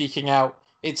was speaking out,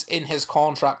 it's in his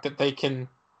contract that they can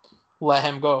let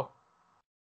him go.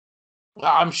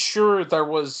 I'm sure there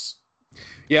was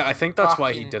Yeah, I think that's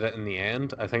why he fucking did it in the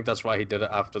end. I think that's why he did it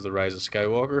after the Rise of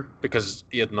Skywalker, because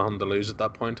he had nothing to lose at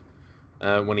that point.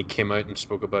 When he came out and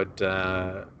spoke about,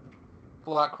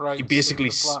 black he rights and basically,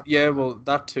 the black. yeah, well,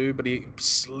 that too, but he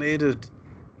slated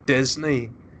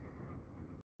Disney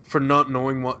for not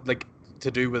knowing what like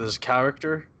to do with his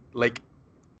character. Like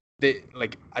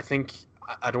I think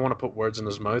I don't want to put words in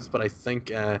his mouth, but I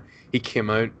think he came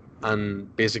out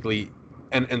and basically,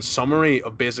 in summary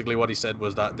of basically what he said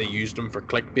was that they used him for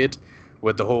clickbait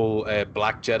with the whole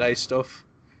Black Jedi stuff,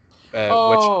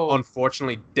 which Oh,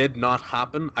 unfortunately did not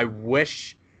happen. I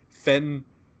wish Finn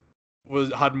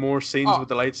had more scenes oh, with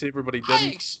the lightsaber, but he I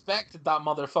didn't. expected that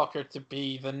motherfucker to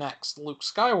be the next Luke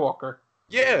Skywalker.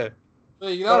 Yeah,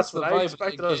 Like, that's that's the what I vibe it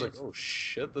expected. I was like, gave. oh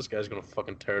shit, this guy's gonna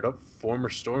fucking tear it up. Former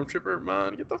stormtrooper,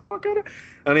 man, get the fuck out of here.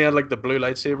 And he had like the blue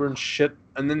lightsaber and shit.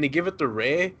 And then they give it to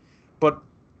Rey, but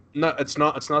no, it's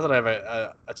not that I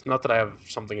have it's not that I have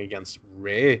something against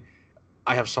Rey.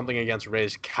 I have something against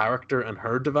Rey's character and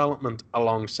her development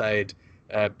alongside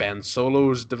Ben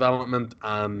Solo's development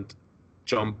and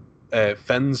John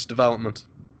Finn's development.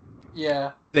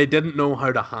 Yeah, They didn't know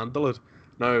how to handle it.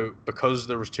 Now, because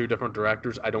there was two different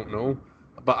directors, I don't know,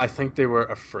 but I think they were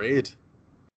afraid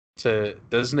to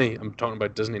Disney. I'm talking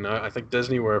about Disney now. I think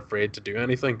Disney were afraid to do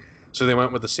anything, so they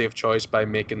went with the safe choice by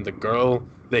making the girl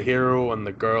the hero and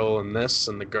the girl and this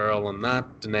and the girl and that,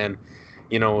 and then,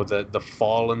 the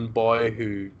fallen boy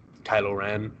who Kylo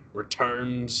Ren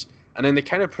returns, and then they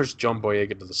kind of pushed John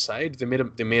Boyega to the side. They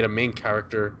made a main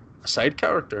character a side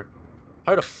character.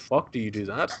 How the fuck do you do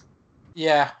that?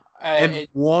 yeah. In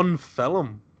one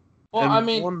film, Well, I in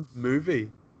mean, one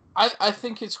movie. I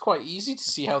think it's quite easy to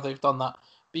see how they've done that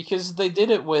because they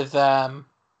did it with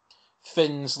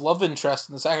Finn's love interest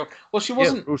in the second. Well, she Yeah,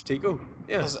 wasn't. Rose Tico.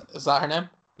 Yeah, Is that her name?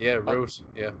 yeah, Uh, Rose.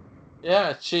 Yeah,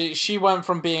 yeah, she went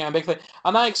from being a big thing,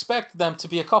 and I expected them to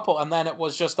be a couple, and then it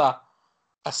was just a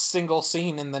single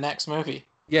scene in the next movie.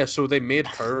 yeah. So they made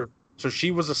her. So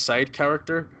she was a side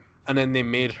character, and then they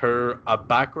made her a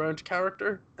background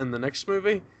character in the next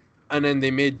movie, and then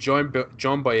they made John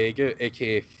Boyega,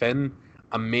 aka Finn,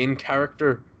 a main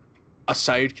character, a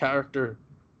side character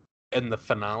in the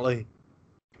finale.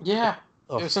 Yeah,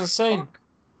 Oh it was insane. fuck!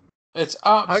 It's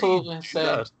How do you absolutely do insane.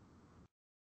 that?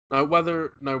 Now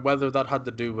whether that had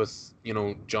to do with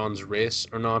John's race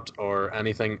or not or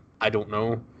anything, I don't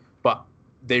know. But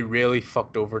they really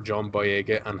fucked over John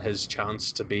Boyega and his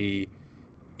chance to be,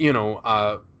 you know,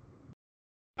 a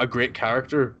a great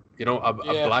character. A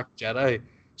Yeah, Black Jedi,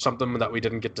 something that we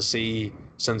didn't get to see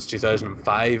since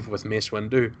 2005 with Mace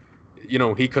Windu.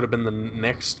 He could have been the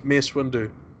next Mace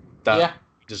Windu that yeah,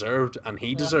 he deserved and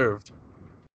he yeah. deserved,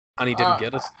 and he didn't Uh,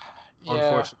 get it. yeah.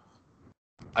 Unfortunately,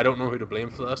 I don't know who to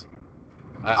blame for that.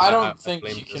 I I I, I don't think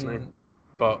blame you Disney, can.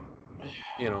 but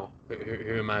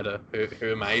who am I to who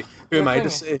The am I to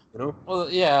thing, say? well,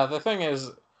 yeah, the thing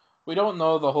is, we don't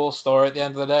know the whole story at the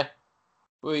end of the day.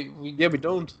 We Yeah, we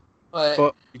don't, uh,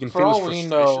 but you can for feel his all we frustration.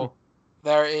 know,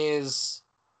 there is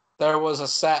there was a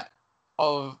set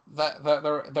of that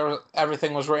there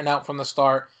everything was written out from the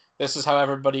start. This is how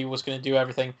everybody was going to do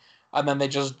everything, and then they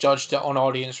just judged it on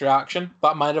audience reaction.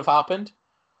 That might have happened,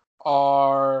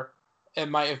 or it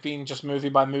might have been just movie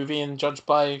by movie and judged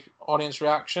by audience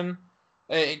reaction.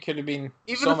 It could have been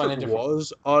Even so if it many different.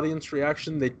 was audience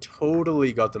reaction, they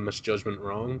totally got the misjudgment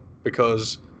wrong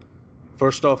because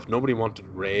first off, nobody wanted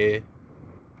Ray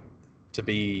to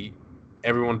be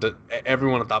everyone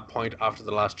at that point after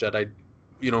the Last Jedi,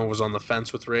 was on the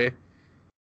fence with Ray.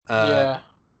 Uh, Yeah,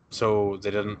 so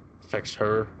they didn't fix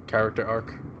her character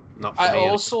arc. Not for I me, anyway.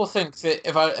 also think that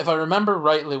if I remember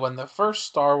rightly, when the first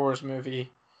Star Wars movie,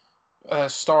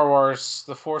 Star Wars: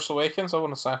 The Force Awakens, I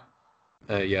want to say,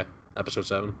 Yeah, episode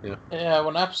 7. Yeah,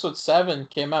 when Episode 7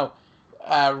 came out,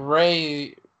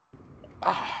 Ray,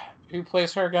 who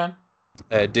plays her again?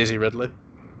 Daisy Ridley.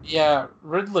 Yeah,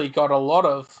 Ridley got a lot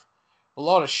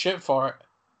of shit for it,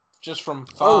 just from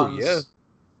Oh yeah, fans,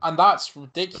 and that's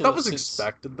but that was ridiculous. It's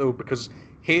expected though because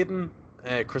Hayden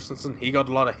Christensen, he got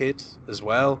a lot of hate as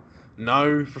well.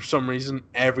 Now for some reason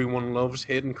everyone loves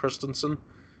Hayden Christensen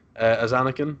as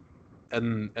Anakin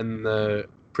in the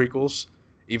prequels,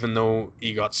 even though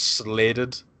he got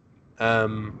slated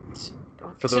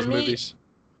for to those me, movies.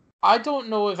 I don't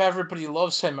know if everybody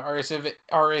loves him, or is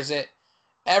it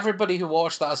everybody who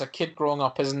watched that as a kid growing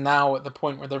up is now at the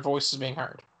point where their voice is being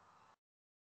heard.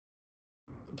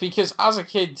 Because as a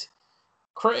kid,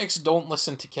 critics don't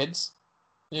listen to kids.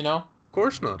 You know, Of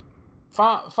course not.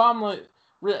 family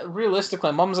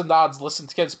realistically, mums and dads listen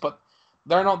to kids, but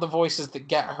they're not the voices that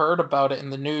get heard about it in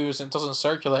the news and it doesn't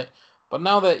circulate. But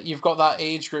now that you've got that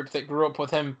age group that grew up with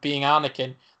him being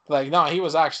Anakin, they're like, no, he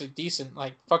was actually decent.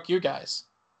 Like, fuck you guys.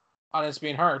 And it's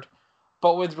being heard.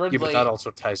 But with Yeah, but that Ridley,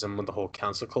 also ties in with the whole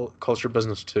cancel culture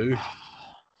business too.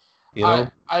 You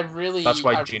know, I that's really,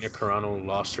 why Gina Carano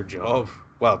lost her job.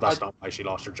 Well, that's not why she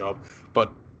lost her job,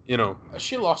 but you know,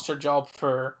 she lost her job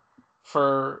for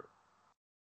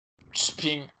just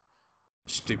being,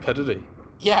 stupidity.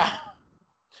 yeah.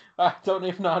 I don't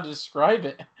even know how to describe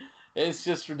it. It's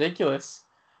just ridiculous.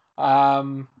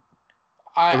 Um,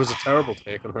 It was a I, terrible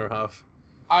take on her half,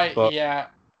 but yeah,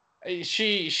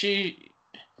 she.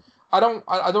 I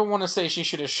don't want to say she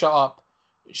should have shut up.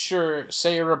 Sure,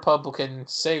 say a Republican,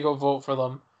 say go vote for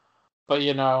them, but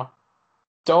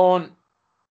don't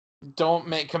don't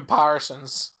make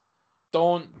comparisons.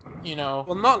 Don't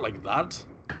well, not like that.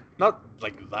 Not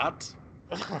like that.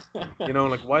 You know,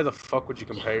 like why the fuck would you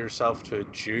compare yourself to a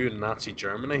Jew in Nazi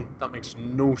Germany? That makes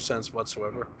no sense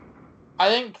whatsoever. I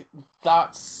think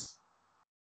that's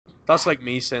That's like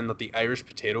me saying that the Irish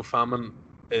potato famine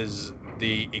is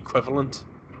the equivalent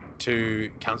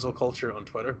to cancel culture on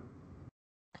Twitter.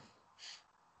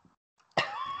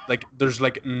 Like, there's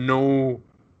like no it.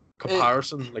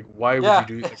 comparison. Like, why would you Yeah,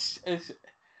 do like, it's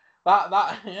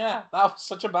that yeah, that was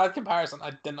such a bad comparison.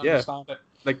 I didn't yeah, understand it.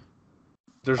 like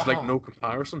there's like Oh, no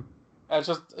comparison. it's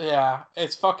just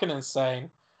it's fucking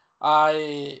insane.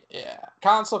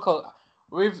 Cancel culture.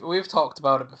 We've talked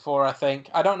about it before. I think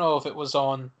I don't know if it was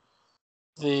on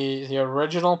the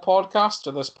original podcast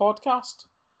or this podcast,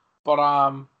 but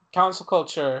cancel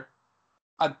culture.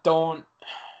 I don't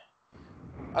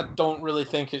I don't really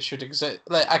think it should exist.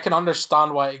 Like I can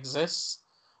understand why it exists,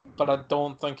 but I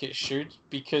don't think it should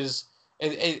because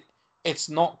it's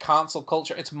not cancel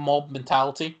culture. It's mob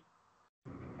mentality.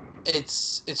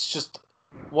 It's just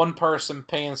one person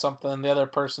paying something and the other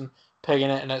person paying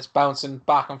it, and it's bouncing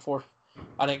back and forth,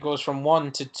 and it goes from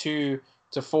 1 to 2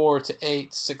 to 4 to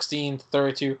 8, 16 to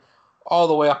 32, all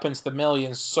the way up into the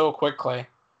millions so quickly.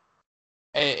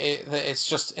 It's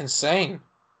just insane,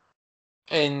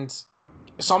 and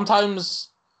sometimes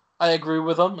I agree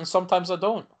with them, and sometimes I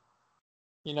don't.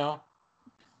 You know,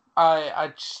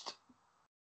 I just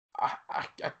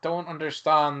I don't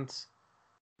understand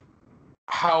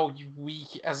how we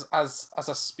as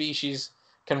a species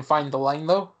can find the line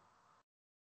though.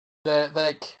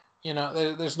 Like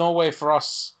there's no way for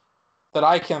us that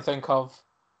I can think of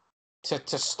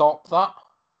to stop that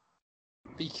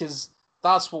because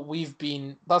that's what we've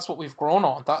grown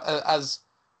on that as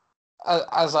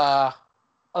a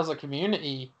as a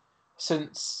community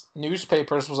since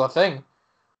newspapers was a thing.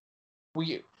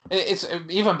 It's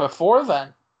even before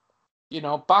then.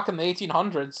 Back in the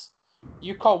 1800s,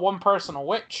 you call one person a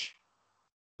witch.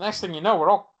 Next thing you know, we're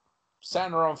all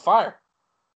setting her on fire.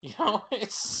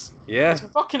 It's Yeah,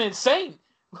 fucking insane.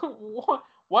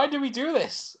 Why do we do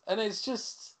this? And it's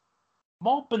just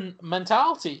mob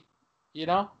mentality. You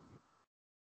know,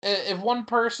 if one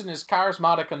person is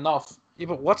charismatic enough, yeah,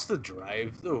 but what's the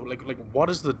drive though? Like what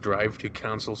is the drive to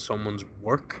cancel someone's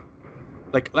work?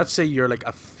 Like, let's say you're like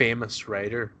a famous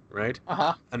writer, right?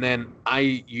 uh-huh. And then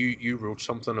you wrote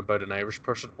something about an Irish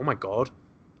person. Oh my God,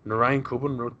 Narayan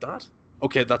Coben wrote that.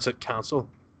 Okay, that's it. Cancel.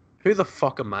 Who the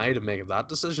fuck am I to make that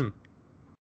decision?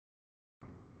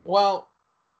 Well,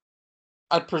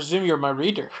 I presume you're my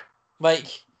reader. Like,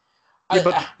 Yeah,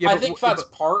 but I think that's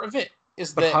part of it.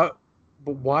 Is but that how?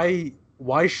 But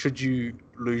why should you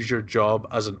lose your job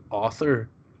as an author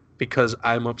because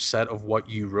I'm upset of what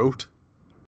you wrote?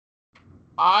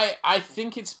 I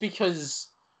think it's because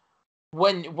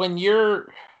when you're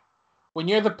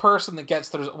the person that gets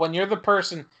the when you're the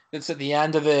person that's at the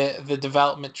end of the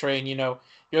development train,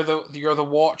 you're the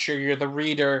watcher, you're the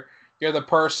reader, you're the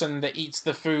person that eats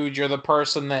the food, you're the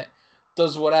person that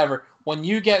does whatever. When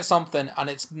you get something and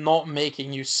it's not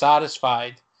making you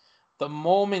satisfied, the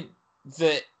moment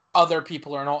that other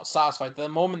people are not satisfied, the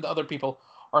moment that other people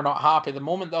are not happy, the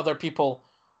moment that other people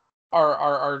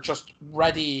are just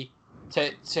ready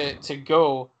to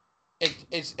go,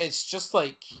 it's just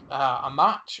like a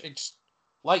match. It just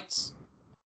lights,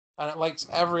 and it lights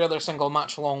every other single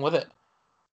match along with it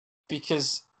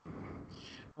because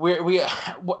we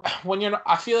when you're not,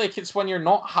 I feel like it's when you're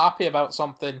not happy about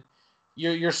something,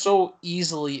 you're so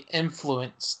easily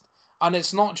influenced, and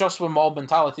it's not just with mob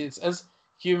mentality. It's as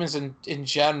humans in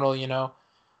general.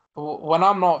 When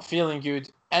I'm not feeling good,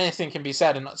 anything can be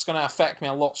said, and it's going to affect me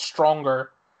a lot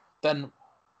stronger than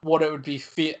what it would be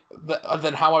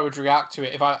than how I would react to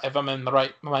it if I'm in the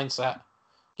right mindset.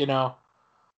 You know,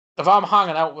 if I'm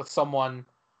hanging out with someone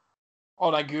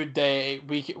on a good day,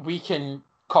 we can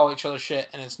call each other shit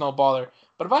and it's no bother.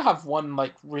 But if I have one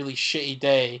like really shitty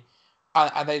day,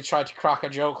 and they try to crack a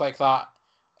joke like that,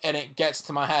 and it gets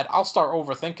to my head, I'll start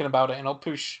overthinking about it, and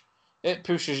it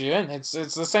pushes you in. It's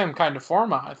the same kind of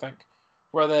format, I think,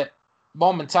 where the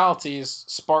mob mentality is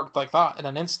sparked like that in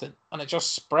an instant, and it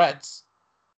just spreads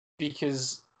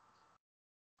because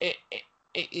it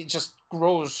just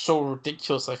grows so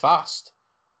ridiculously fast.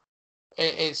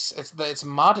 It's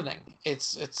maddening.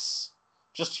 It's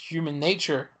just human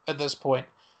nature at this point,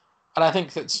 and I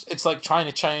think it's like trying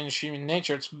to change human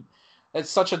nature. It's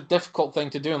such a difficult thing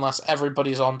to do unless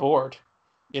everybody's on board.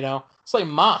 It's like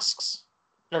masks,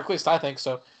 or at least I think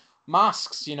so.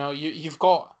 Masks, you've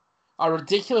got a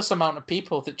ridiculous amount of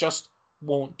people that just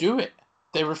won't do it.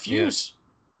 They refuse.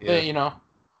 Yeah.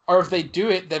 Or if they do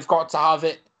it, they've got to have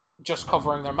it just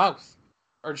covering their mouth,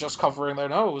 or just covering their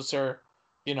nose, or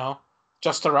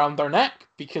just around their neck,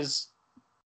 because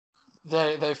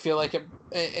they feel like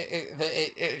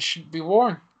it should be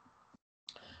worn.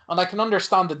 And I can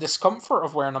understand the discomfort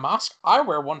of wearing a mask. I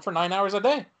wear one for 9 hours a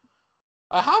day.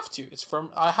 I have to.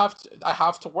 I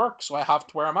have to work, so I have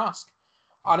to wear a mask,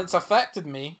 and it's affected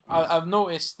me. I've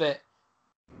noticed that.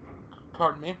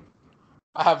 Pardon me.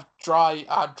 I have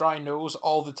dry nose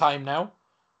all the time now.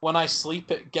 When I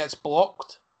sleep, it gets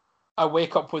blocked. I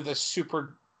wake up with a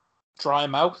super dry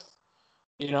mouth.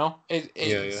 And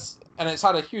it's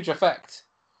had a huge effect.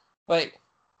 Like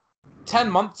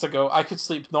 10 months ago, I could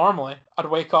sleep normally. I'd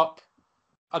wake up,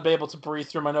 I'd be able to breathe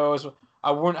through my nose.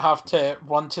 I wouldn't have to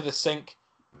run to the sink,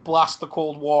 blast the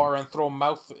cold water, and throw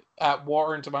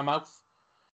water into my mouth.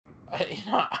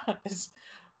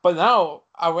 But now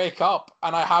I wake up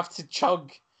and I have to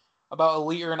chug about 1.5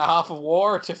 liters of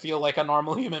water to feel like a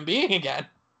normal human being again.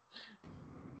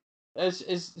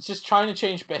 It's just trying to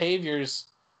change behaviors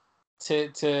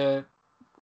to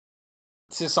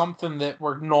something that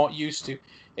we're not used to.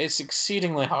 It's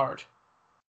exceedingly hard.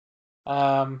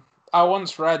 I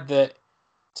once read that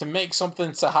to make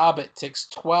something a habit takes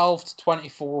 12 to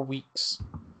 24 weeks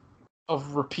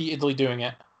of repeatedly doing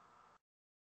it.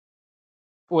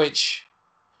 Which,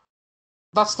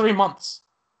 that's 3 months.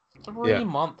 3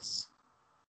 months.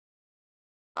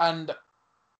 And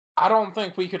I don't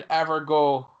think we could ever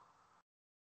go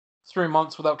 3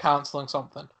 months without cancelling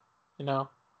something, Yeah.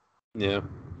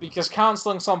 Because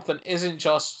cancelling something isn't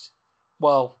just,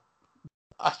 well,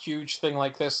 a huge thing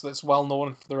like this that's well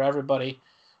known for everybody.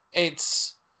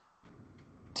 It's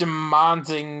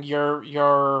demanding that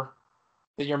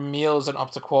your meal isn't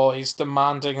up to quality. It's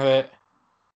demanding that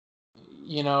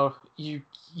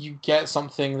you get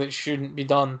something that shouldn't be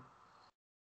done.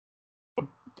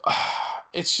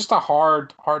 It's just a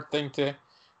hard thing to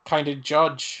kind of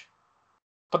judge.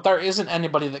 But there isn't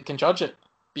anybody that can judge it,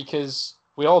 because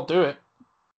we all do it.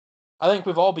 I think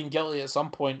we've all been guilty at some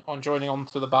point on joining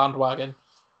onto the bandwagon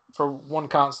for one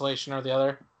cancellation or the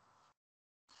other.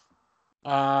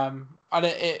 And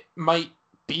it might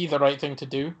be the right thing to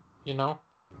do,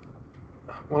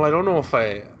 Well, I don't know if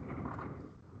I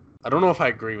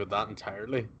agree with that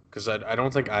entirely, because I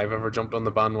don't think I've ever jumped on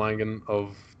the bandwagon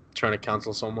of trying to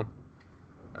cancel someone.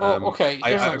 Okay,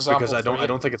 here's an example. Because I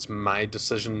don't think it's my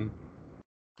decision.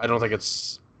 I don't think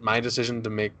it's my decision to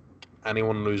make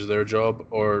anyone lose their job,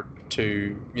 or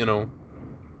to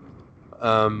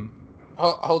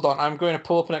Hold on, I'm going to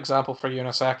pull up an example for you in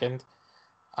a second,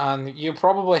 and you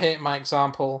probably hate my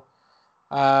example.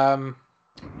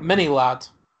 Mini Lad.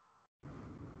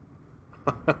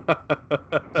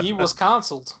 He was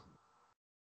cancelled.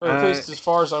 Or at least as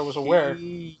far as I was aware.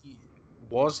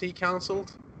 Was he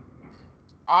cancelled?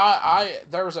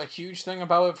 There was a huge thing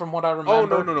about it from what I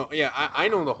remember. Oh, no. Yeah, I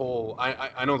know the whole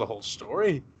I know the whole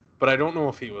story, but I don't know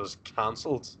if he was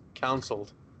cancelled.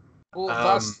 Well,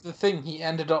 that's the thing. He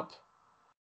ended up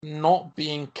not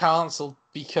being cancelled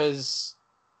because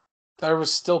there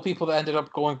was still people that ended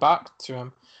up going back to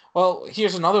him. Well,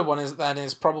 here's another one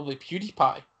is probably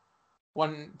PewDiePie.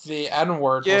 When the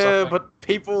N-word was Yeah, but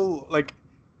people like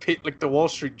the Wall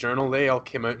Street Journal, they all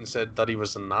came out and said that he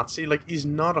was a Nazi. Like, he's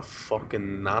not a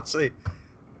fucking Nazi.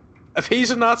 If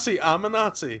he's a Nazi, I'm a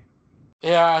Nazi.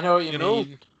 Yeah, I know what you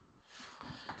mean.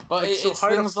 But like, it's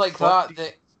things like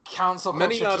that cancel culture.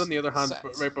 Many Lad, on the other hand,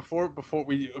 right before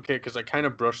we because I kind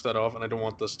of brushed that off and I don't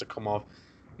want this to come off.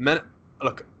 I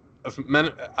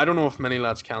don't know if Many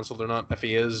Lad's cancelled or not. If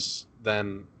he is,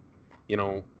 then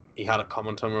he had a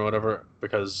comment on him or whatever,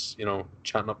 because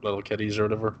chatting up little kiddies or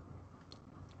whatever.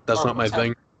 That's not my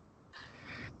thing.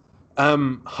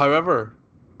 However,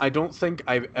 I don't think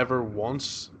I've ever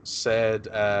once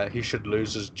said he should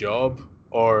lose his job,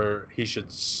 or he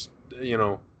should,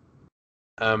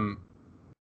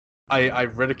 I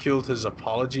ridiculed his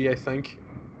apology, I think,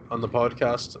 on the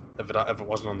podcast. If it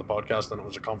wasn't on the podcast, then it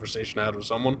was a conversation I had with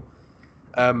someone.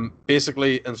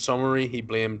 Basically, in summary, he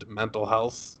blamed mental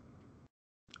health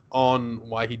on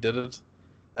why he did it,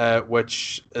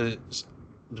 which is,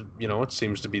 it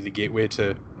seems to be the gateway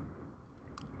to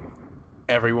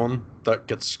everyone that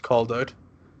gets called out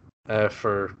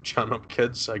for chatting up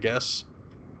kids, I guess.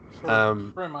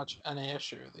 For pretty much any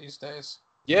issue these days.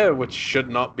 Yeah, which should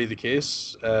not be the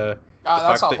case. The That's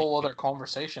fact a that whole other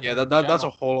conversation. yeah, In that's a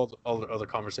general. whole other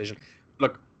conversation.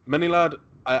 Look, Mini Lad,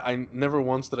 I never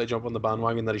once did I jump on the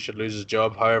bandwagon that he should lose his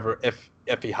job. However, if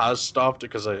he has stopped,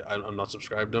 because I'm not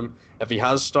subscribed to him, if he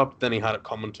has stopped, then he had it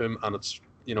coming to him, and it's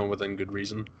within good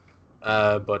reason.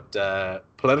 But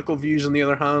political views, on the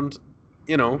other hand,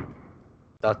 you know,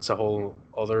 that's a whole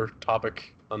other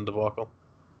topic and debacle.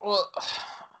 Well,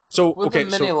 So with the okay,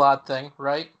 mini so lad thing,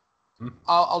 right? hmm?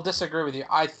 I'll disagree with you.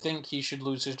 I think he should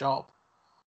lose his job,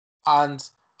 and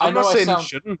I I'm not know I saying he sound.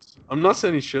 shouldn't. I'm not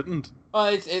saying he shouldn't.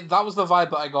 That was the vibe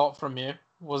that I got from you.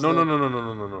 Was No, no, that no, no, no,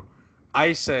 no, no, no.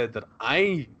 I said that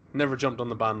I never jumped on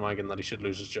the bandwagon that he should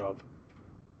lose his job.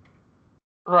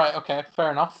 right? Okay,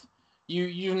 fair enough.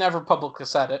 You've never publicly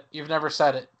said it. You've never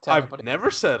said it to I've anybody.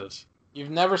 never said it. You've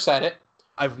never said it.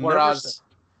 I've never said. Whereas,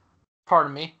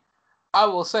 pardon me, I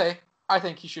will say I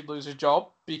think he should lose his job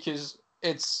because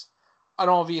it's an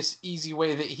obvious, easy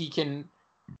way that he can,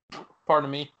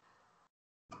 pardon me,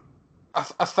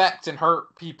 affect and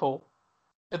hurt people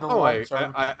in the Oh, long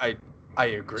term. I So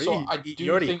agree. I He do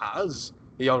already think, has.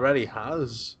 He already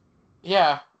has.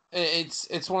 yeah,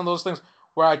 it's one of those things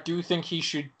where I do think he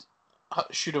should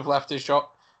have left his job.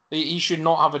 He should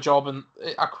not have a job in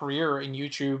a career in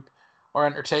YouTube or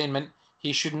entertainment.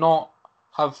 He should not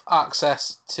have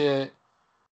access to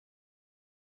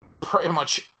pretty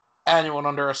much anyone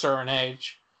under a certain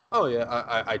age. Oh yeah,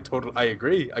 I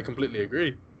agree. I completely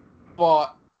agree.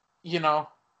 But you know,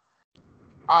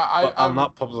 But I would.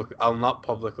 I'll not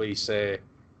publicly say,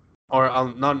 or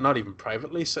I'll not even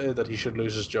privately say that he should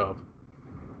lose his job.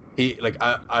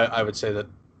 I would say that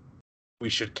we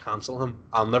should cancel him.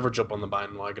 I'll never jump on the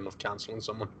bandwagon of canceling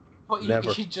someone. But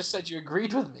Never. you just said you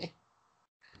agreed with me.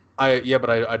 But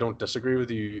I don't disagree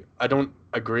with you. I don't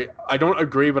agree. I don't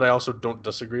agree, but I also don't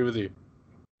disagree with you.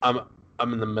 I'm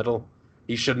I'm in the middle.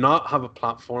 He should not have a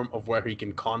platform of where he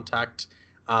can contact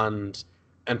and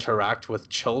interact with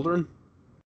children.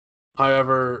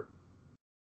 However,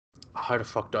 how the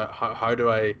fuck do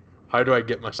I how do I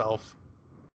get myself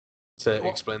to Well,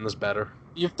 explain this better?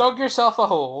 you've dug yourself a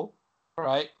hole,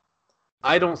 right?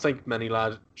 I don't think many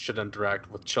lads should interact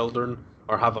with children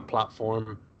or have a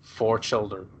platform for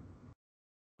children,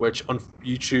 which on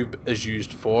YouTube is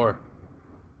used for.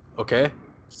 Okay?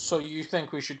 So you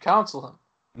think we should cancel him?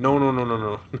 No, no, no, no,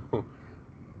 no, no.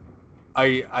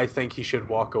 I think he should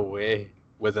walk away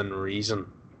within reason.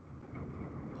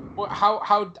 Well,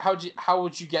 how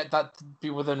would you get that to be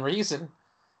within reason?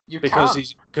 You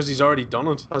Because can't. he's already done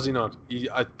it, has he not?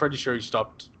 I'm pretty sure he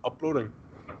stopped uploading.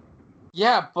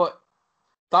 Yeah, but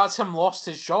that's him lost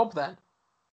his job then.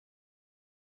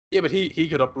 Yeah, but he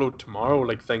could upload tomorrow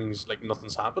like things like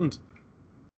nothing's happened.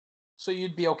 So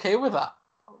you'd be okay with that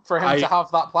for him I to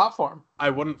have that platform. I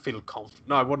wouldn't feel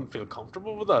no, I wouldn't feel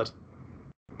comfortable with that.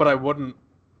 But I wouldn't,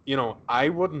 I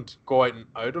wouldn't go out and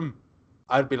out him.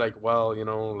 I'd be like, well,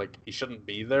 like he shouldn't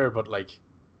be there, but like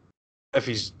if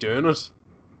he's doing it,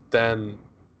 then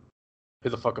who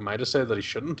the fuck am I to say that he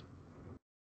shouldn't?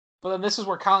 But then this is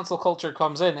where cancel culture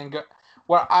comes in, and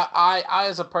where I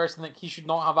as a person think he should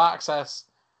not have access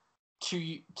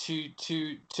to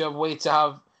a way to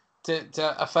have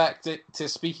to affect it, to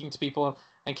speaking to people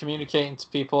and communicating to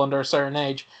people under a certain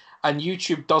age, and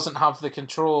YouTube doesn't have the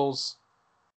controls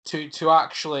to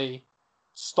actually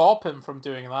stop him from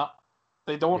doing that.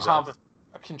 They don't Exactly. have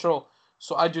a control,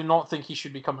 so I do not think he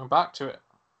should be coming back to it.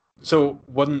 So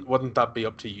wouldn't that be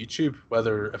up to YouTube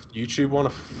whether if YouTube want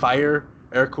to fire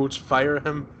air quotes fire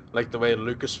him like the way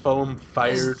Lucasfilm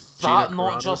fired Is Gina that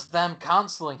not Carano? just them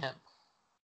canceling him?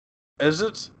 Is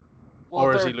it, Well,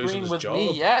 or is they're he losing agreeing his with me.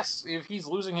 job? Yes, if he's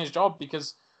losing his job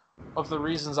because of the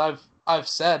reasons I've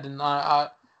said, and I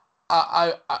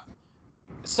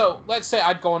so let's say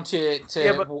I'd gone Yeah,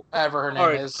 to but whatever her all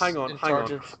name right, is in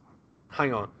charge of.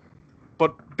 hang on.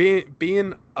 But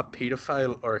being a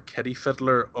paedophile or a kiddie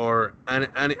fiddler or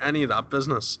any of that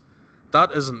business,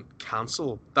 that isn't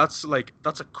cancel. That's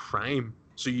a crime.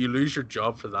 So you lose your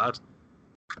job for that.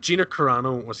 Gina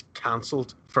Carano was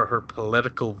cancelled for her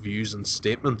political views and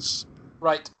statements.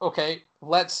 Right. Okay.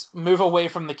 Let's move away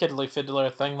from the kiddly fiddler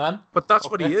thing then. But that's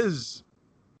what Okay. he is.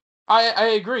 I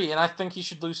agree, and I think he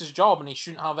should lose his job, and he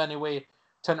shouldn't have any way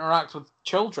to interact with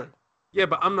children. Yeah,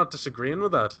 but I'm not disagreeing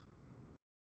with that.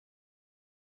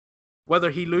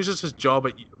 whether he loses his job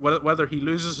whether he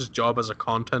loses his job as a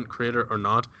content creator or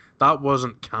not, that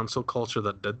wasn't cancel culture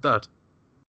that did that.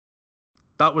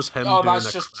 That was him Oh, doing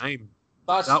a crime.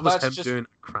 That was that's him just doing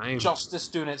a crime. justice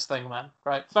doing its thing, man.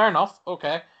 Right? Fair enough.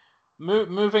 Okay.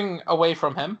 Moving away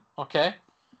from him. Okay.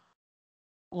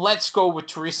 Let's go with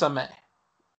Theresa May.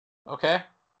 Okay.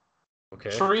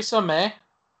 Okay. Theresa May.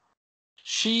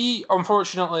 She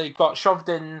unfortunately got shoved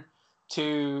in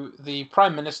to the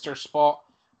prime minister spot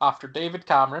after David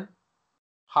Cameron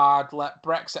had let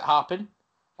Brexit happen,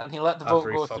 and he let the vote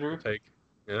After he go fucked through. the pig.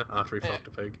 Yeah, after he Yeah, fucked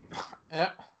the pig.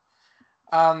 yeah.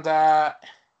 And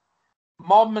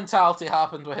mob mentality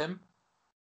happened with him,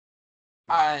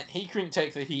 and he couldn't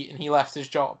take the heat, and he left his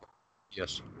job.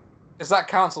 Yes. Is that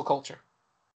cancel culture?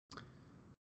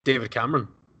 David Cameron.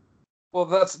 Well,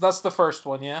 that's the first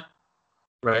one, yeah.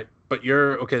 Right. But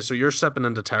so you're stepping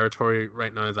into territory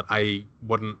right now that I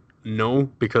wouldn't know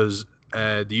because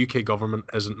the UK government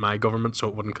isn't my government, so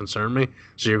it wouldn't concern me.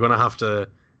 So you're going to have to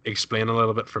explain a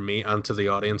little bit for me and to the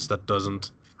audience that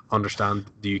doesn't understand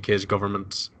the UK's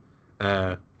government's.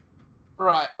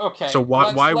 Right. Okay. So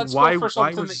Let's go for why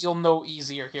something that was you'll know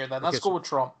easier here. Then okay? let's go So with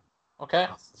Trump. Okay.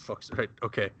 oh, fuck's right.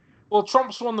 Okay. Well,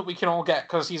 Trump's one that we can all get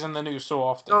because he's in the news so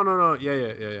often. No.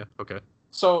 Yeah. Okay.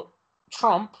 So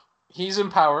Trump, he's in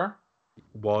power.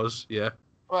 Yeah.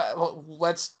 Well,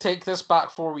 let's take this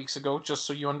back 4 weeks ago, just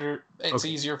so it's Okay.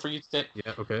 easier for you to take.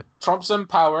 Yeah. Okay. Trump's in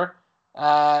power.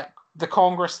 The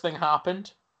Congress thing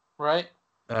happened, right?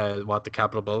 What, the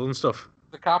Capitol building stuff?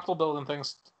 The Capitol building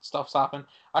stuff's happened.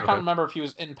 I can't Okay. remember if he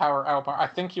was in power or out of power. I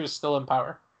think he was still in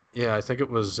power. Yeah, I think it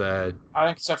was. I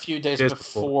think it's a few days Days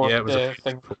before Yeah, it was a the few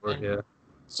thing. days before. Yeah.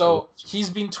 So he's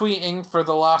been tweeting for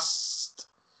the last,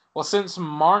 well, since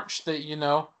March that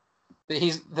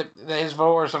that his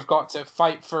voters have got to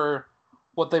fight for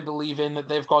what they believe in, that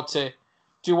they've got to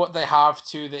do what they have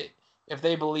to, that if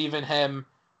they believe in him,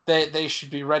 they should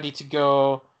be ready to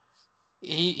go.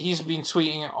 He's been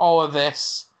tweeting all of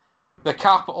this. The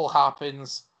Capitol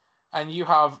happens, and you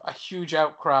have a huge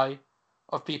outcry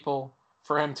of people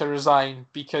for him to resign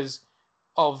because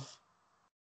of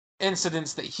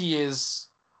incidents that he is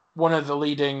one of the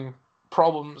leading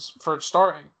problems for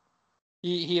starting.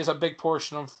 He is a big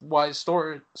portion of why it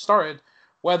started.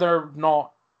 Whether or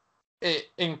not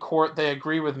in court they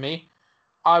agree with me,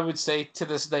 I would say to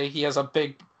this day he's a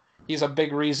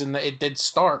big reason that it did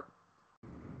start.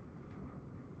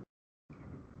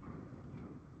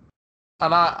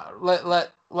 And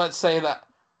let's say that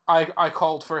I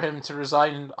called for him to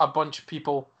resign, and a bunch of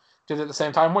people did it at the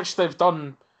same time, which they've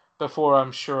done before,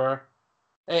 I'm sure.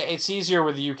 It's easier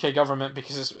with the UK government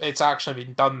because it's actually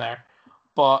been done there,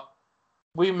 but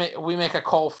we make a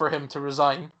call for him to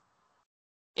resign.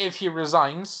 If he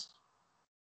resigns,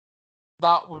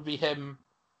 that would be him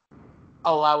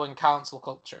allowing cancel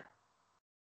culture.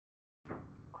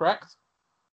 Correct?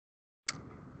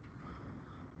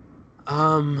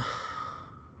 Um.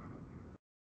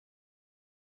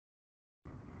 I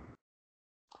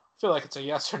feel like it's a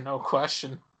yes or no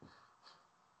question.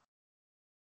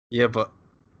 Yeah, but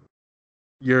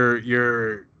you're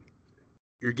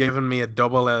giving me a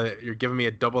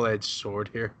double-edged sword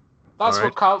here. That's All right?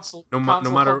 what cancel No culture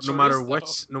matter is,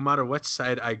 though. which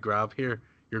side I grab here,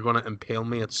 you're gonna impale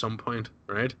me at some point,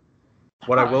 right?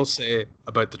 What I Right. will say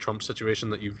about the Trump situation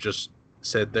that you've just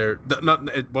said there,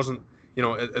 it wasn't,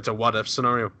 it's a what if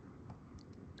scenario.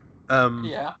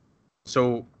 Yeah.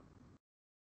 So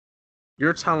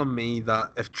you're telling me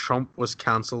that if Trump was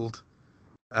cancelled,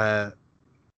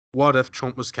 what if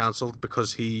Trump was cancelled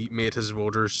because he made his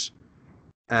voters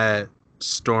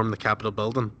storm the Capitol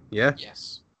building? Yeah.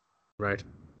 Yes. Right.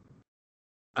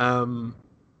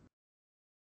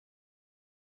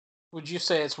 Would you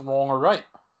say it's wrong or right?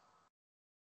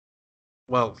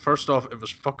 Well, first off, it was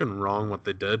fucking wrong what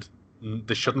they did.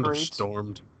 They shouldn't have Agreed.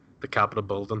 stormed the Capitol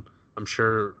building. I'm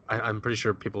pretty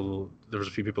sure there was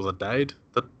a few people that died.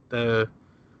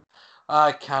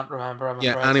 I can't remember. I'm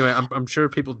Yeah. afraid. Anyway, I'm sure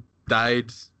people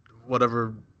died.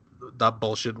 Whatever that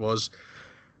bullshit was.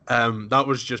 That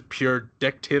was just pure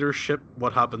dictatorship.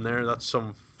 What happened there? That's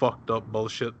some fucked up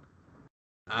bullshit.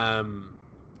 Um.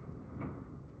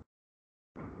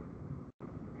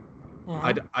 Mm-hmm.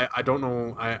 I don't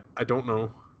know. I don't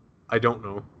know. I don't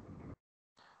know.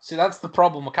 See, that's the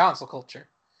problem with cancel culture,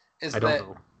 is I don't that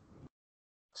know.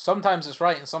 sometimes it's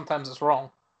right and sometimes it's wrong.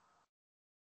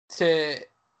 To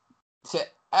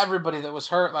everybody that was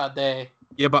hurt that day,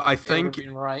 Yeah, but I it would have think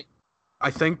been right.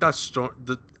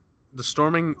 the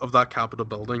storming of that Capitol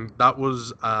building, that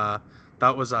was a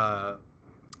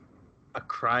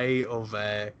cry of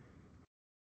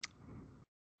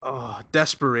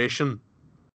desperation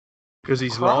Because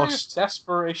he's Cry of lost.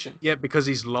 desperation. Yeah, because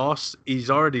he's lost. He's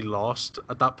already lost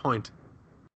at that point.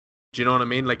 Do you know what I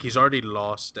mean? Like, he's already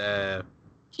lost the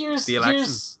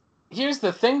election. Here's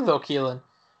the thing though, Keelan.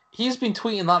 He's been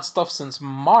tweeting that stuff since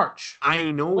March.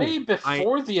 I know. Way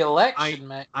before the election,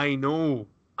 mate. I know.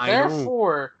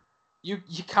 Therefore, you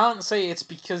can't say it's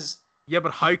because... Yeah,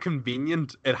 but how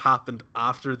convenient it happened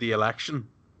after the election.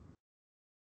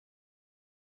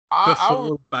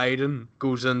 Before Biden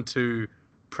goes into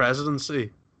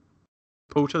presidency.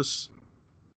 POTUS.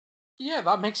 Yeah,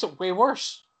 that makes it way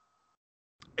worse.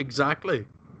 Exactly.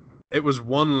 It was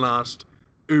one last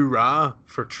hoorah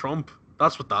for Trump.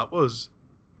 That's what that was.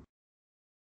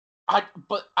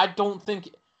 But I don't think...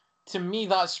 To me,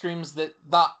 that screams that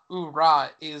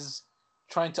hoorah is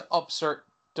trying to upsert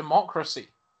democracy.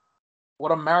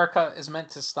 What America is meant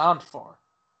to stand for.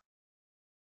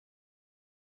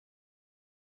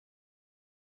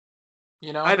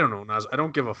 You know? I don't know, Naz. I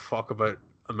don't give a fuck about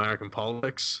American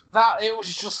politics. It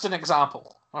was just an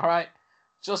example, all right?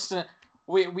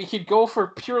 We could go for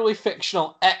purely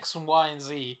fictional X and Y and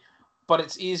Z, but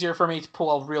it's easier for me to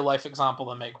pull a real life example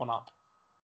than make one up.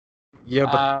 Yeah,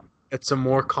 but it's a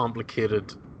more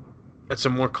complicated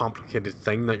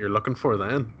thing that you're looking for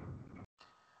then.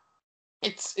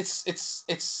 It's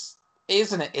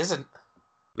isn't it? Isn't.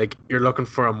 Like, you're looking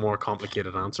for a more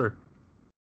complicated answer.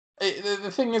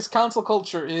 The thing is, cancel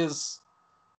culture it's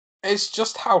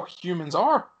just how humans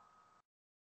are.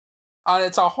 And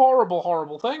it's a horrible,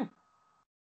 horrible thing.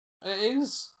 It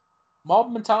is.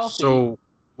 Mob mentality. So,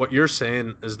 what you're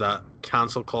saying is that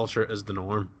cancel culture is the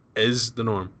norm.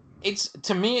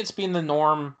 To me, it's been the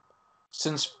norm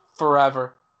since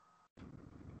forever.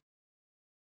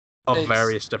 Of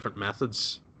various different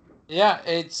methods. Yeah,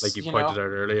 it's... Like you pointed out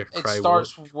earlier. It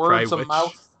starts words of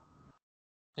mouth.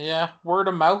 Yeah, word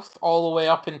of mouth all the way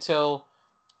up until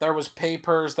there was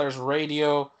papers, there's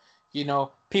radio. You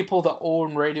know, people that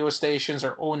own radio stations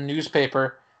or own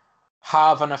newspaper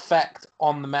have an effect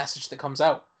on the message that comes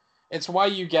out. It's why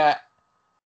you get,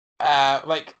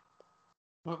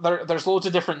 there's loads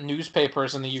of different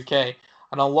newspapers in the UK,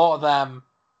 and a lot of them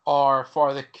are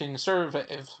for the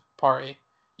Conservative Party.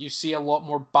 You see a lot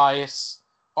more bias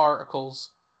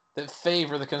articles that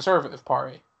favour the Conservative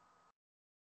Party,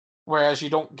 whereas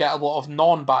you don't get a lot of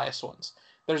non-biased ones.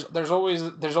 There's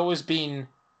always been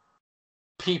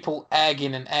people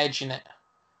egging and edging it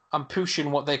and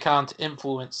pushing what they can to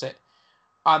influence it,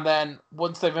 and then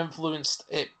once they've influenced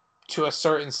it to a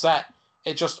certain set,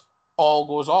 it just all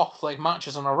goes off like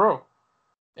matches in a row.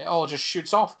 It all just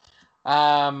shoots off.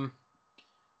 I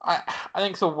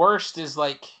think the worst is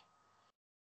like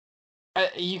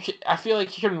I feel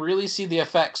like you can really see the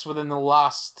effects within the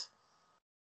last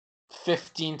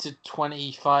 15 to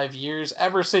 25 years,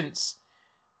 ever since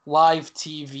live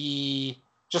TV,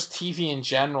 just TV in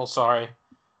general,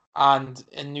 and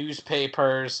in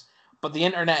newspapers, but the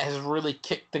internet has really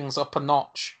kicked things up a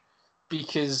notch,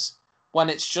 because when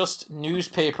it's just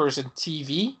newspapers and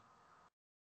TV,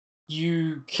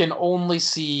 you can only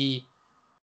see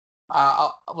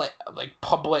like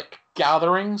public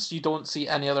gatherings. You don't see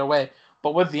any other way.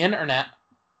 But with the internet,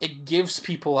 it gives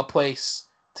people a place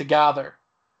to gather.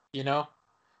 You know,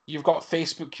 you've got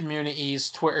Facebook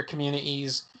communities, Twitter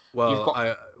communities.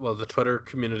 Well, the Twitter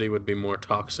community would be more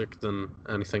toxic than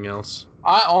anything else.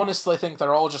 I honestly think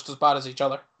they're all just as bad as each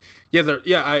other. Yeah,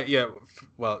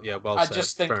 Well I said.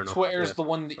 just think Twitter's the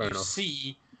one that you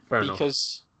see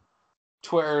because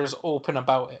Twitter's open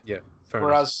about it. Yeah,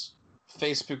 whereas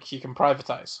Facebook you can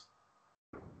privatize.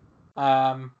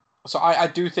 So I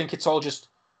do think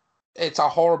it's a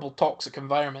horrible toxic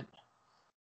environment.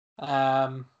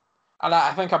 And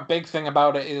I think a big thing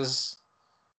about it is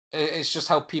it's just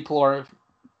how people are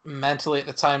mentally at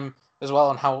the time as well,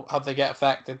 and how they get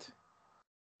affected.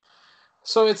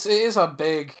 So it is a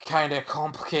big kind of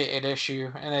complicated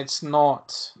issue, and it's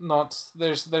not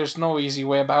there's no easy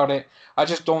way about it. I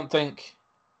just don't think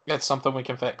it's something we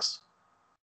can fix.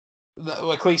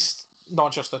 At least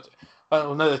not just that.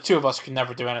 Well, no, the two of us can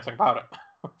never do anything about it.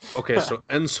 Okay, so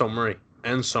in summary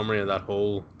of that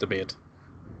whole debate,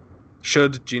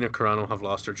 should Gina Carano have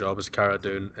lost her job as Cara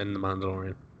Dune in The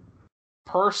Mandalorian?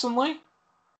 Personally,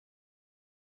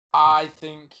 I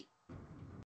think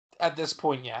at this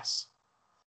point, yes.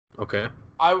 Okay.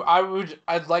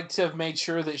 I'd like to have made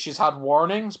sure that she's had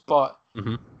warnings, but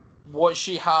what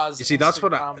she has. You see, that's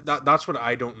what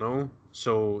I don't know.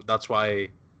 So that's why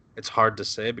it's hard to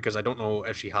say, because I don't know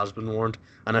if she has been warned,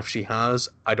 and if she has,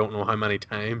 I don't know how many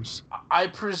times. I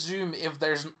presume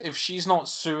if she's not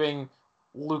suing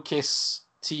Lucas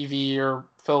TV or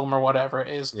film or whatever it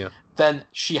is, then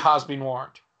she has been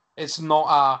warned. It's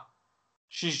not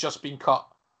she's just been cut.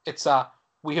 It's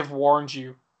we have warned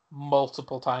you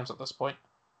multiple times at this point.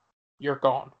 You're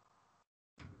gone.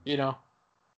 You know,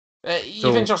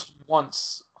 even just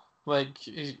once, like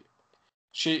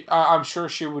I'm sure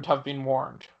she would have been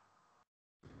warned,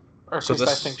 or at least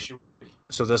I think she would be.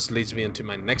 So this leads me into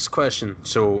my next question.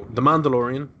 So The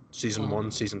Mandalorian, season 1,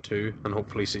 season 2, and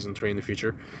hopefully season 3 in the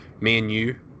future. Me and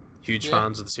you, huge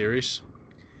fans of the series.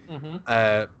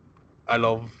 I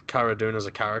love Cara Dune as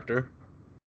a character.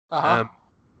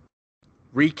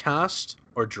 Recast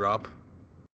or drop?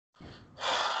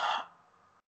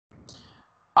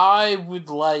 I would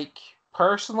like,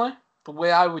 personally, the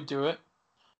way I would do it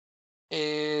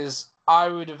is I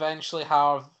would eventually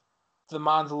have the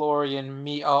Mandalorian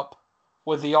meet up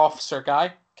with the officer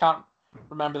guy. Can't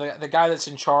remember the guy that's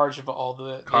in charge of all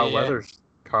the... Carl Weathers.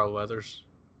 Carl Weathers.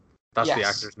 That's the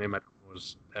actor's name. I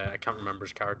can't remember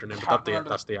his character name, but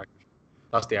that's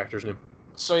the actor's name.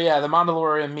 So yeah, the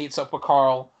Mandalorian meets up with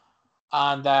Carl,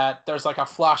 and there's like a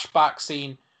flashback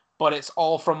scene, but it's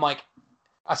all from like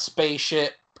a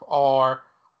spaceship or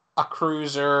a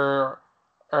cruiser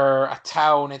or a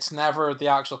town. It's never the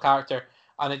actual character,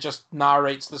 and it just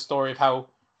narrates the story of how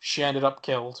she ended up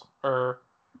killed, or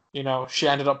she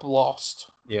ended up lost.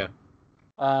 Yeah.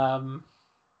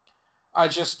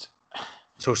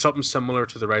 So something similar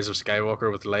to The Rise of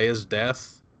Skywalker with Leia's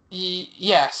death?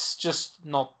 Yes, just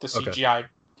not the CGI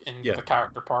in the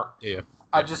character part. Yeah.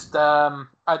 I just,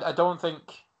 I don't think...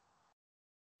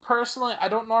 Personally, I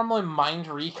don't normally mind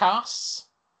recasts.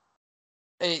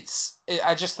 I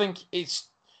just think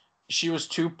she was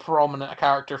too prominent a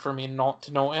character for me not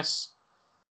to notice.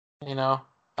 And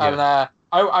I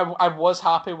was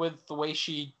happy with the way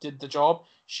she did the job.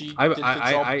 She did the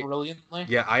job brilliantly.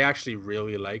 Yeah, I actually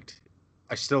really liked...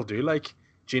 I still do like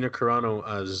Gina Carano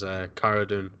as Cara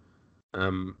Dune.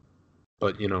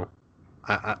 But,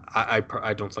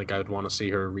 I don't think I would want to see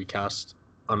her recast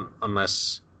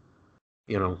unless,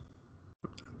 I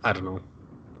don't know.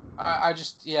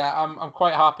 I'm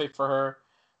quite happy for her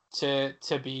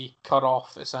to be cut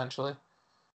off, essentially.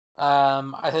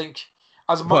 I think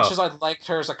as much as I liked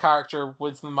her as a character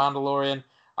with The Mandalorian,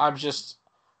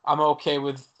 I'm okay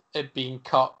with it being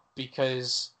cut,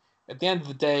 because at the end of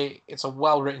the day, it's a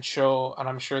well-written show, and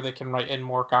I'm sure they can write in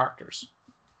more characters.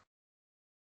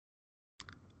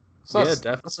 So yeah,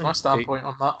 definitely. That's my standpoint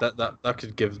on that. That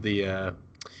could give the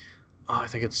I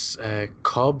think it's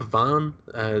Cobb Vann,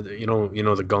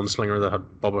 the gunslinger that had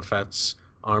Boba Fett's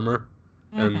armor,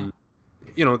 and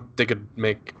they could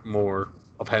make more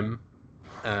of him.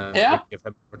 Give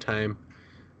him more time.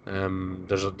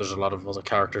 There's a lot of other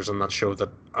characters in that show that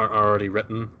are already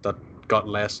written that got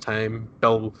less time.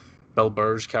 Bill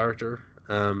Burr's character.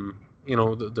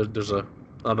 There's a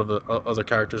lot of other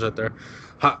characters out there.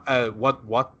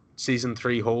 What season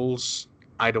 3 holds,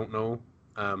 I don't know.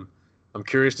 I'm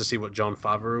curious to see what Jon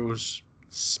Favreau's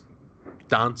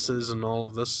stance is and all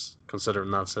of this, considering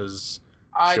that's his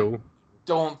show. I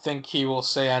don't think he will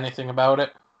say anything about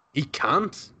it. He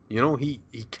can't.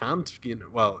 He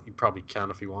can't. Well, he probably can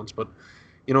if he wants, but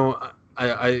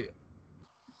I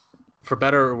for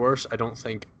better or worse, I don't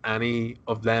think any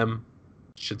of them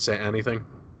should say anything.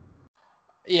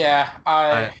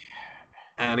 Yeah,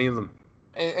 any of them.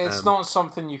 It's not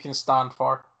something you can stand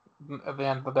for at the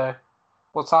end of the day.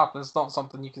 What's happened is not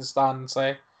something you can stand and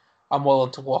say, I'm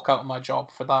willing to walk out of my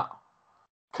job for that.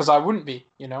 Because I wouldn't be,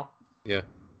 Yeah.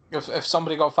 If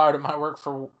somebody got fired at my work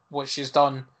for what she's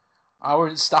done, I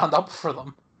wouldn't stand up for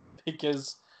them.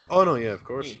 Because... Oh, no, yeah, of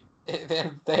course. At the end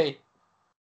of the day,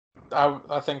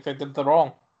 I think they did the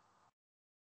wrong.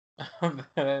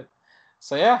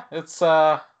 So yeah, it's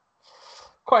quite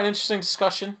an interesting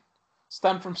discussion.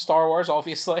 Stemmed from Star Wars,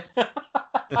 obviously.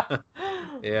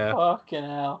 Yeah. Fucking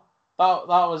hell. That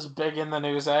was big in the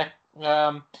news, eh?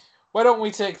 Why don't we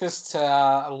take this to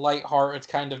a light-hearted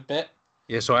kind of bit?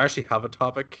 Yeah, so I actually have a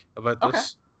topic about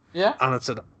this. Yeah. And it's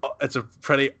a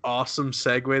pretty awesome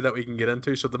segue that we can get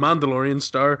into. So the Mandalorian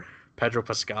star, Pedro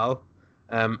Pascal,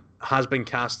 has been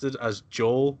casted as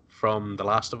Joel from The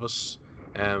Last of Us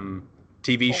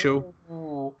TV show.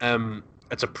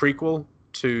 It's a prequel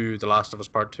to The Last of Us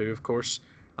Part 2, of course.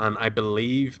 And I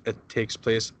believe it takes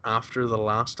place after The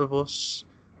Last of Us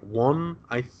 1,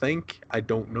 I think. I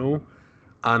don't know.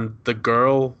 And the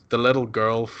little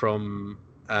girl from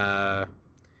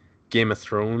Game of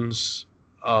Thrones,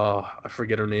 I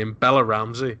forget her name, Bella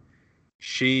Ramsey.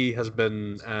 She has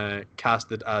been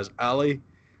casted as Ellie.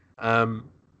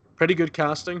 Pretty good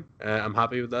casting. I'm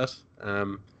happy with that.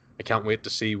 I can't wait to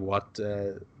see what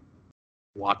the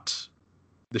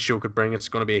show could bring. It's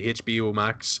going to be a HBO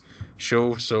Max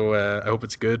show, so I hope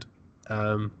it's good.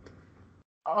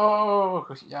 Oh,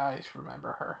 yeah, I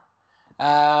remember her.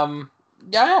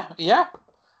 Yeah.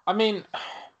 I mean,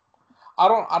 I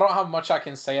don't have much I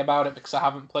can say about it because I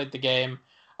haven't played the game.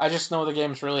 I just know the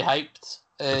game's really hyped.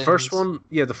 The first And one,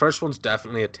 yeah, the first one's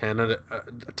definitely a 10 out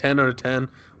of 10.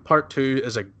 Part two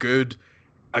is a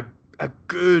a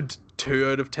good 2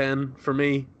 out of 10 for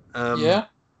me. yeah,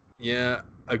 Yeah,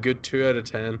 a good 2 out of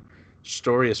 10.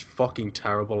 Story is fucking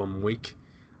terrible and weak.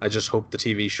 I just hope the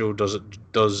TV show does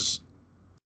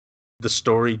the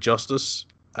story justice.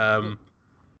 Um,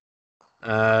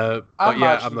 I but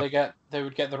yeah, imagine they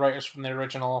would get the writers from the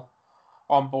original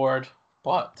on board,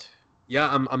 but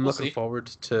I'm we'll looking see. forward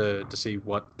to see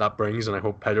what that brings, and I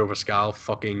hope Pedro Pascal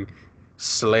fucking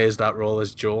slays that role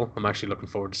as Joel. I'm actually looking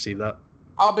forward to see that.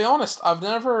 I'll be honest, I've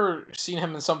never seen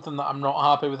him in something that I'm not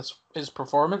happy with his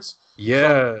performance. So I'm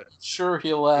Yeah, sure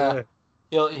yeah.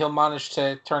 he'll manage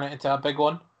to turn it into a big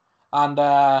one. And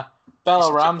He's Bella such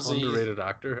an Ramsey, underrated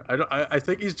actor. I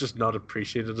think he's just not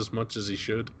appreciated as much as he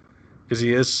should because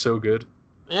he is so good.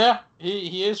 yeah,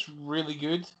 he is really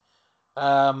good.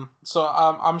 So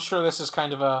I'm sure this is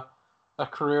kind of a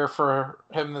career for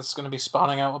him that's going to be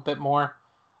spanning out a bit more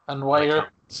and I wider. can't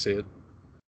see it.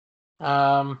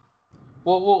 Um,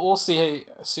 we'll see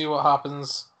what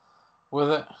happens with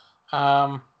it.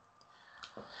 Um,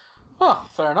 well,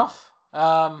 fair enough.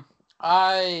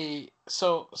 I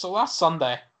so last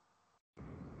Sunday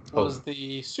Oh, was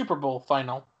the Super Bowl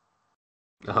final.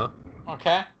 uh-huh.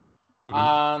 Okay, Hmm.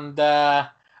 and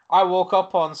I woke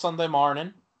up on Sunday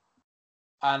morning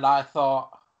and I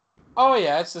thought, oh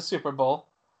yeah, it's the Super Bowl.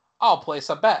 I'll place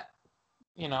a bet.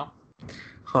 You know,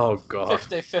 Oh God.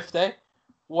 50-50.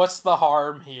 What's the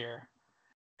harm here?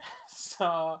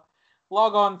 So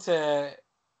log on to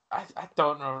I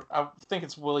don't know. I think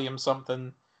it's William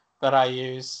something that I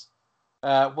use.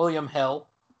 William Hill,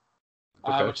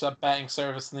 Okay. which is a betting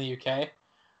service in the UK.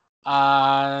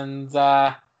 And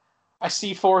I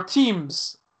see four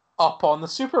teams up on the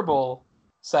Super Bowl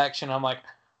section. I'm like,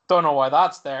 don't know why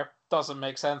that's there. Doesn't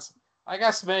make sense. I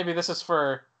guess maybe this is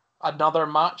for another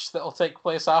match that'll take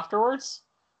place afterwards.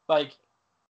 Like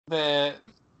the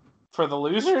for the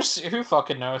losers. Who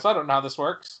fucking knows? I don't know how this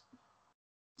works.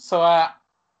 So I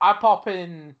pop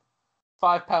in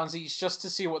 £5 each just to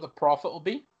see what the profit will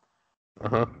be,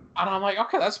 Uh-huh. and I'm like,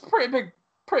 okay, that's pretty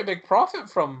big profit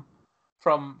from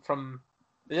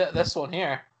this one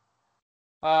here.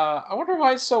 I wonder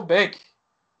why it's so big.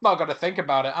 Not gonna think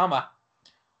about it, am I?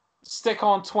 Stick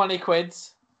on 20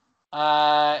 quids,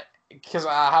 because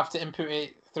I have to input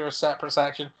it through a separate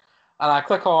section, and I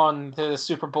click on the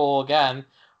Super Bowl again.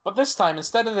 But this time,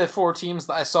 instead of the four teams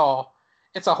that I saw,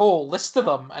 it's a whole list of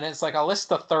them, and it's like a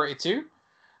list of 32.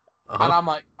 And Uh-huh. I'm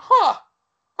like, huh,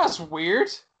 that's weird.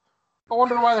 I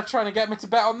wonder why they're trying to get me to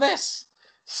bet on this.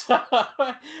 So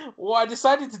what I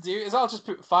decided to do is I'll just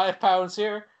put £5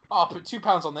 here. I'll put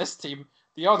 £2 on this team.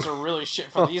 The odds are really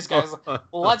shit for these guys.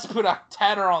 Let's put a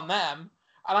tenner on them.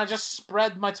 And I just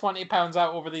spread my £20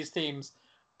 out over these teams.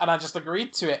 And I just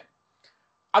agreed to it.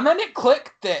 And then it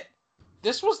clicked that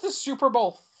this was the Super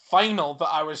Bowl final that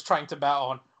I was trying to bet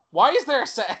on. Why is there a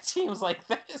set of teams like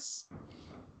this?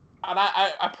 And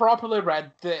I properly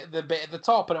read the bit at the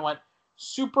top, and it went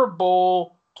Super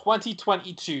Bowl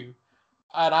 2022,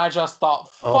 and I just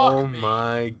thought, Oh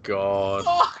my God.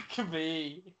 fuck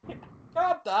me,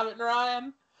 god damn it,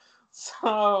 Ryan.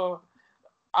 So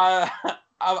I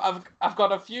I've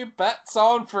got a few bets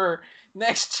on for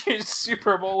next year's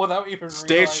Super Bowl without even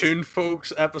Stay realizing. tuned,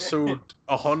 folks. Episode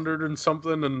 100 and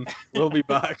something, and we'll be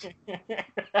back.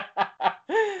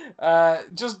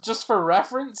 Just for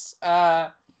reference,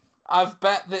 I've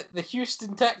bet that the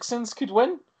Houston Texans could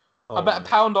win. I Oh bet a my.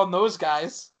 pound on those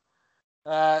guys.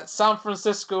 San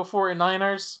Francisco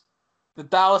 49ers, the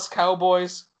Dallas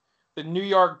Cowboys, the New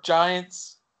York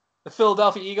Giants, the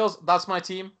Philadelphia Eagles. That's my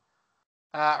team.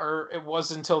 Or it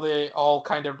was until they all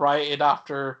kind of rioted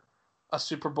after a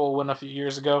Super Bowl win a few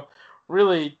years ago.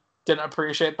 Really didn't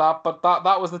appreciate that, but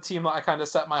that was the team that I kind of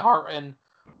set my heart in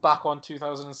back on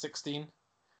 2016.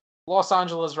 Los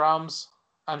Angeles Rams,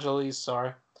 Angeles,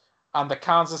 sorry, and the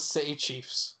Kansas City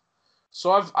Chiefs.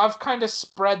 So I've kind of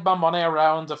spread my money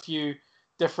around a few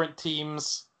different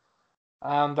teams,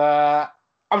 and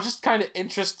I'm just kind of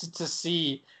interested to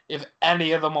see if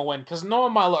any of them will win. Because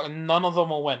knowing my luck, none of them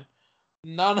will win.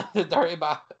 None of the dirty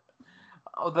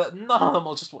none of them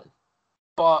will just win.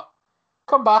 But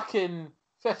come back in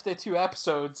 52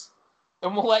 episodes,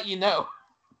 and we'll let you know.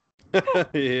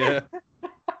 Yeah.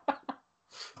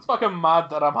 It's fucking mad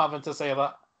that I'm having to say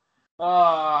that.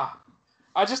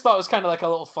 I just thought it was kind of like a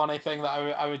little funny thing that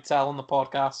I would tell on the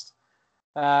podcast.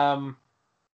 I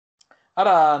had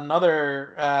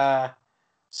another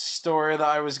story that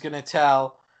I was gonna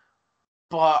tell,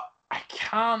 but I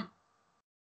can't.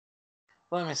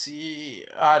 Let me see.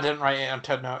 I didn't write it on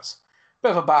TED notes.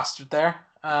 Bit of a bastard there.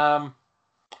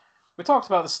 We talked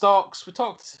about the stocks. We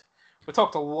talked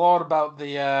a lot about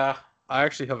the. I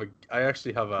actually have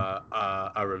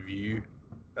a review.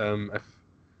 If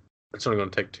it's only going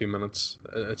to take 2 minutes.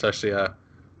 It's actually a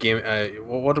game.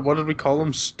 What did we call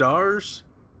them? Stars.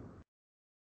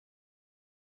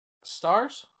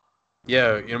 Stars?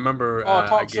 Yeah, you remember? Oh, I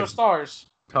talk show gave stars.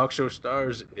 talk show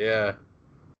stars. Yeah,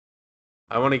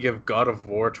 I want to give God of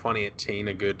War 2018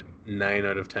 a good 9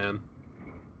 out of 10.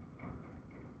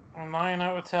 9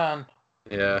 out of 10.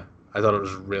 Yeah, I thought it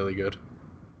was really good.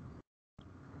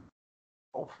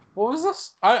 Oh, what was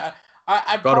this? I God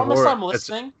of promise War. I'm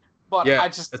listening, but Yeah, I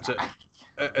just.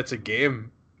 it's a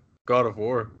game. God of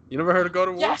War. You never heard of God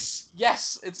of War? Yes.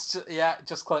 It's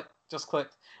just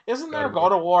clicked. Isn't God there a of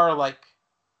God War. of War like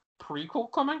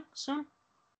prequel coming soon?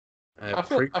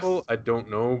 Prequel, I don't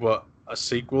know, but a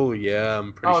sequel, yeah,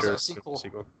 I'm pretty Oh, is it sure a it's gonna be a sequel?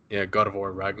 sequel. Yeah, God of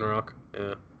War Ragnarok.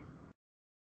 Yeah.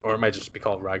 Or it might just be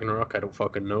called Ragnarok. I don't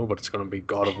fucking know, but it's gonna be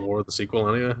God of War the sequel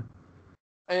anyway.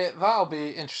 That'll be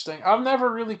interesting. I've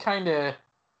never really kind of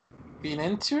been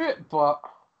into it, but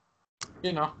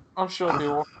I'm sure it'll be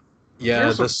war. Yeah,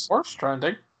 Gears of this War's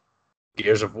trending.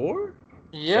 Gears of War.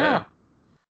 Yeah.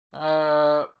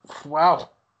 Okay.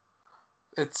 Wow.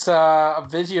 It's a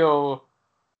video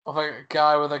of a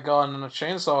guy with a gun and a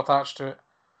chainsaw attached to it.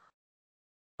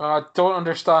 I don't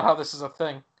understand how this is a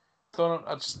thing.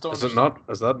 I just don't Is it understand. not?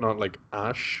 Is that not like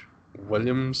Ash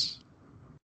Williams?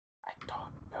 I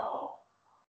don't know.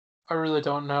 I really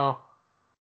don't know.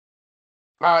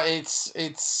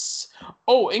 It's.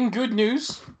 Oh, in good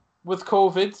news, with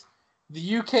COVID,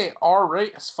 the UK R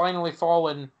rate has finally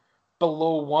fallen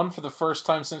below 1 for the first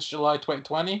time since July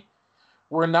 2020.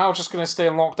 We're now just going to stay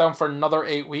in lockdown for another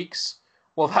 8 weeks.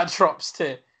 Well, that drops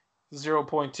to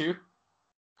 0.2.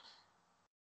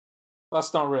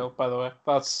 That's not real, by the way.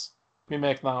 That's me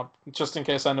making that up. Just in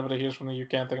case anybody hears from the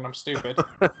UK and thinking I'm stupid.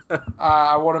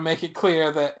 I want to make it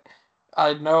clear that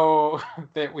I know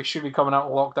that we should be coming out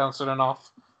of lockdown soon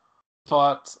enough,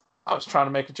 but I was trying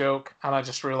to make a joke and I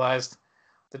just realized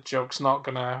the joke's not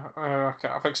gonna. Okay,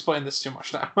 I've explained this too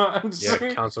much now.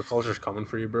 Yeah, cancel culture's coming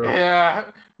for you, bro.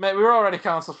 Yeah, mate, we were already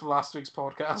cancelled for last week's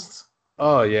podcast.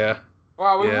 Oh yeah,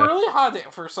 Wow, we yeah, really had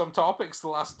it for some topics the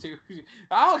last two.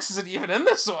 Alex isn't even in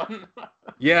this one.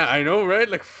 yeah. I know, right?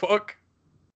 Like fuck.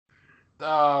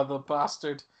 Oh, the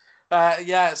bastard.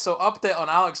 Yeah, so update on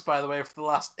Alex, by the way, for the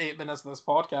last 8 minutes of this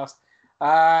podcast.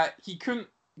 He couldn't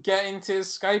get into his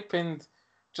Skype and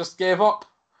just gave up,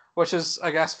 which is,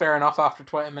 I guess, fair enough after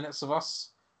 20 minutes of us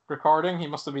recording. He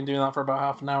must have been doing that for about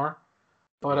half an hour.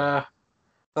 But,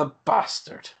 the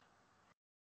bastard.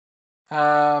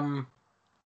 No,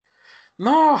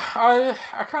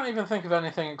 I can't even think of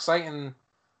anything exciting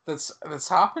that's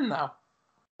happened now.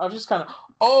 I've just kind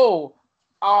of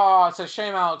it's a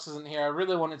shame Alex isn't here. I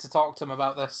really wanted to talk to him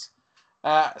about this.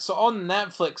 So on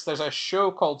Netflix, there's a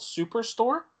show called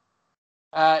Superstore.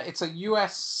 It's a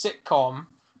US sitcom.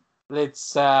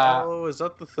 It's Oh, is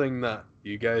that the thing that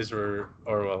you guys were,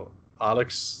 or well,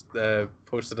 Alex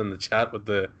posted in the chat with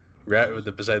the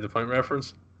beside the point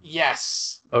reference?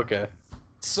 yes. Okay.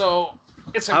 So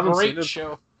it's a Haven't seen great it,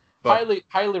 show. but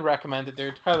Highly recommend it,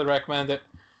 dude. Highly recommend it.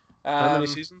 how many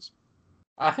seasons?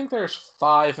 I think there's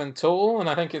 5 in total, and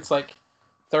I think it's like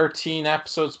 13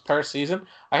 episodes per season.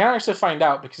 I can actually find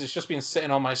out because it's just been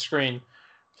sitting on my screen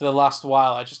for the last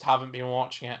while. I just haven't been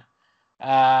watching it.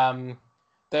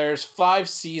 There's 5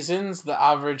 seasons that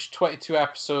average 22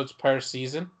 episodes per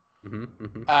season.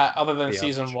 Other than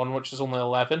season 1, which is only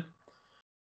 11.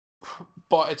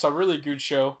 But it's a really good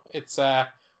show. It's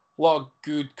a lot of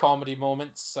good comedy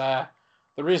moments. The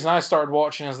reason I started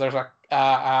watching is there's an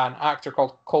actor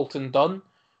called Colton Dunn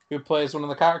who plays one of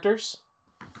the characters,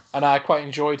 and I quite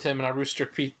enjoyed him in a Rooster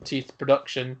Teeth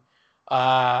production,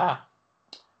 a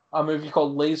movie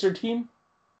called Laser Team.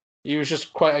 He was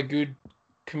just quite a good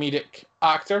comedic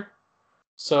actor,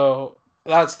 so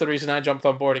that's the reason I jumped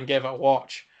on board and gave it a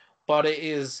watch. But it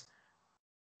is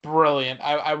brilliant.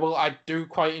 I do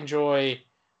quite enjoy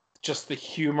just the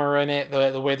humor in it,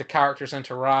 the way the characters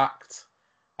interact.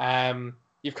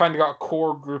 You've kind of got a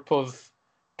core group of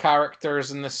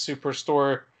characters in this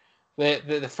Superstore that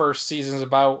the first season's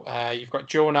about. You've got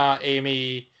Jonah,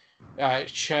 Amy,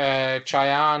 Cheyenne.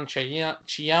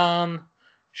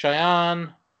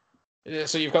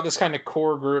 So you've got this kind of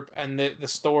core group, and the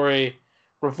story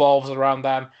revolves around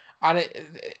them. And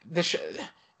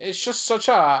it's just such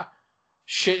a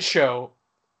shit show.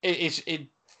 It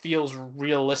feels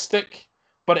realistic,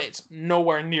 but it's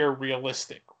nowhere near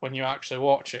realistic when you actually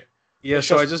watch it. Yeah, It's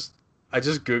so just I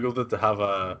just googled it to have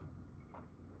a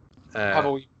have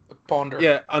a wee ponder.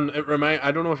 yeah, and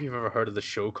I don't know if you've ever heard of the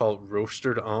show called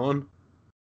Roasted On.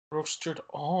 Roasted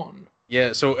on.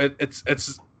 Yeah, so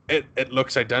it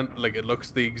looks like it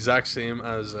looks the exact same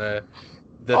as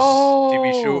this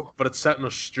TV show, Oh, but it's set in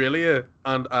Australia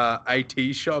and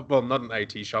IT shop. Well, not an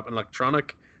IT shop, an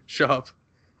electronic shop.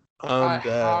 I And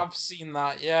have seen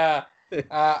that. Yeah,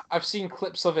 I've seen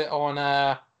clips of it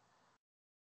uh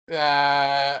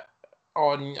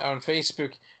on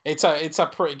Facebook. It's a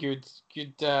pretty good.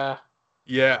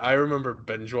 yeah, I remember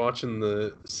binge watching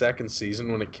the second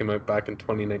season when it came out back in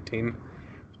 2019.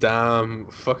 Damn,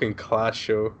 fucking class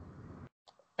show.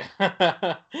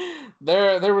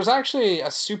 There was actually a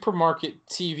supermarket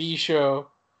TV show,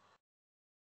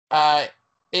 uh,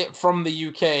 it from the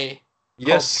UK called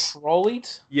Yes, Trolleyed,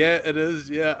 yeah, it is.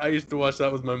 Yeah, I used to watch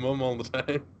that with my mum all the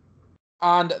time.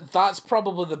 and that's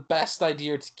probably the best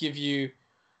idea to give you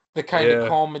the kind of Yeah,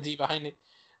 comedy behind it.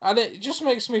 And it just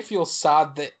makes me feel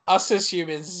sad that us as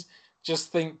humans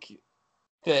just think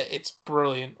that it's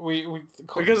brilliant. We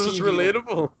because it's TV,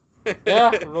 relatable. yeah,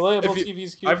 relatable If you, TV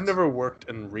is I've good. never worked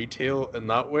in retail in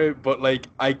that way, but like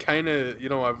I kind of,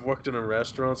 I've worked in a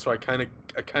restaurant, so I kind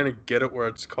of get it where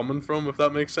it's coming from, if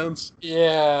that makes sense.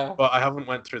 Yeah, But I haven't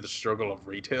went through the struggle of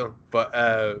retail. But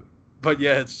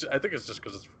yeah, I think it's just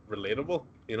because it's relatable,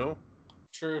 you know.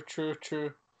 true.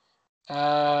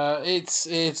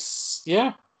 It's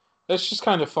yeah, it's just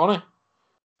kind of funny.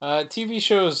 TV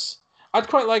shows. I'd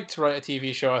quite like to write a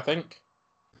TV show. I think.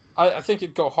 I think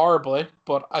it'd go horribly,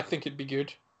 but I think it'd be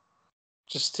good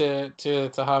just to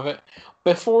have it.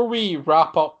 Before we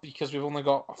wrap up, because we've only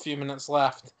got a few minutes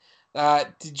left,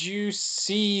 did you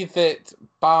see that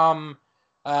Bam?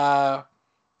 Uh,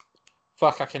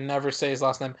 fuck, I can never say his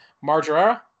last name.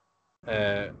 Margera?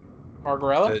 Uh,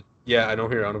 Margarella? yeah, I know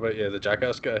who you're on about. Yeah, the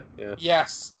Jackass guy. Yeah.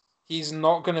 Yes, he's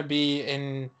not going to be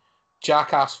in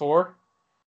Jackass 4.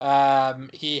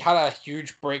 He had a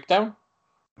huge breakdown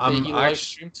that I'm he live actually.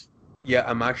 streamed. Yeah,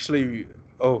 I'm actually.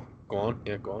 Oh, go on.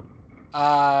 Yeah, go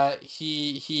on.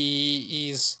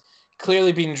 He's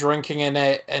clearly been drinking in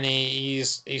it, and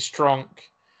he's drunk,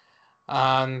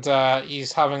 and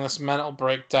he's having this mental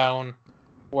breakdown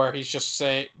where he's just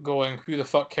going, "Who the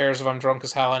fuck cares if I'm drunk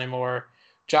as hell anymore?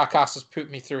 Jackass has put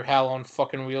me through hell on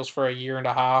fucking wheels for a year and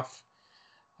a half."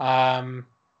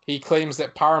 He claims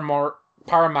that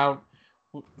Paramount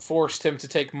forced him to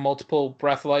take multiple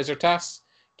breathalyzer tests,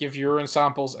 give urine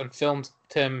samples, and filmed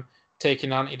him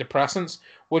taking antidepressants,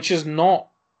 which is not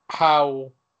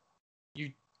how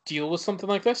you deal with something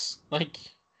like this. Like,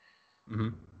 Hmm.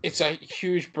 it's a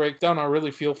huge breakdown. I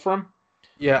really feel for him.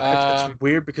 Yeah, it's Um,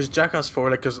 weird because Jackass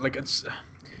 4, like, cause like it's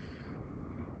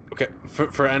okay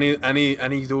for any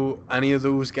of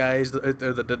those guys out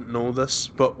there that didn't know this,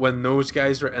 but when those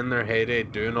guys were in their heyday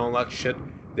doing all that shit,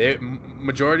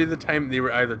 majority of the time they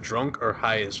were either drunk or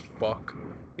high as fuck,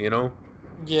 you know.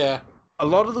 yeah, A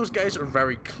lot of those guys are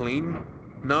very clean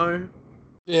now,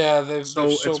 yeah, they're so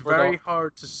it's sobered very up.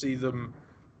 hard to see them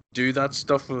do that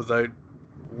stuff without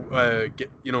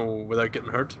without getting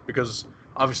hurt, because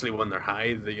obviously when they're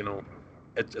high,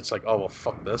 it's like, oh well,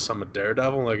 fuck this, I'm a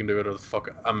daredevil, I can do whatever the fuck,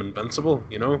 I'm invincible,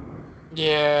 you know.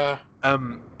 Yeah,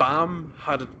 Bam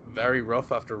had it very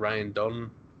rough after Ryan Dunn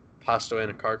passed away in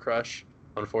a car crash,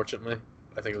 unfortunately.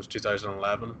 I think it was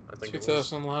 2011, I think it was.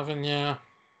 2011. Yeah,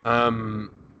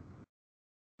 um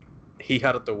he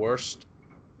had it the worst.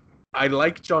 I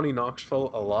like Johnny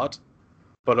Knoxville a lot,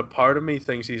 but a part of me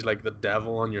thinks he's like the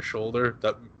devil on your shoulder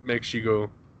that makes you go,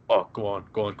 "Oh, go on,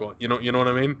 go on, go on." You know what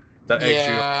I mean? That eggs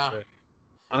you on. yeah,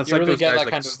 And it's you like really those get guys that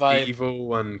like kind of vibe.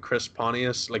 Steve-O and Chris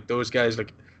Pontius, those guys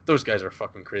are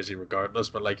fucking crazy regardless.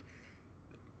 But like,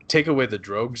 take away the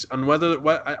drugs, and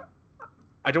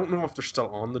I don't know if they're still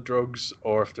on the drugs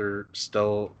or if they're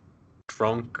still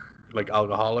drunk, like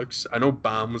alcoholics. I know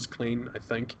Bam was clean, I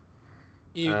think.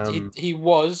 He he Um, he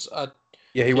was.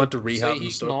 yeah, he went People to say rehab and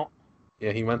he's stuff. not.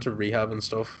 Yeah, he went to rehab and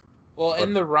stuff. Well, But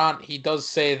in the rant, he does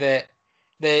say that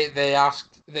they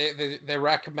asked they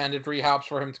recommended rehabs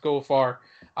for him to go for,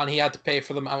 and he had to pay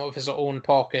for them out of his own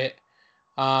pocket,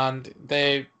 and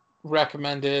they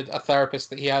recommended a therapist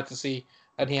that he had to see,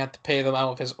 and he had to pay them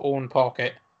out of his own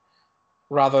pocket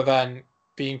rather than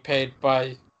being paid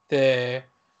by the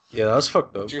yeah, that's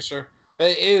fucked up. producer.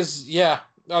 It is, yeah.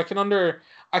 I can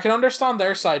understand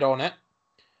their side on it,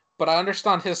 but I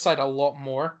understand his side a lot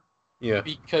more Yeah.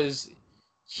 because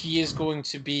he is going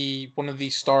to be one of the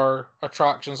star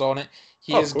attractions on it.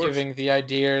 He Oh, of is course. giving the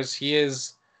ideas. He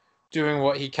is doing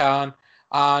what he can,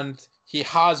 and he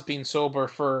has been sober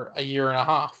for a year and a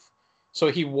half.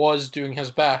 So he was doing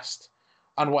his best,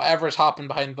 and whatever's happened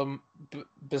behind them,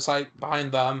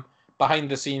 behind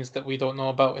the scenes that we don't know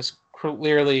about, has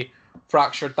clearly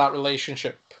fractured that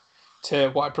relationship to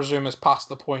what I presume is past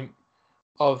the point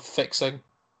of fixing.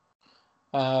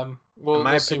 In my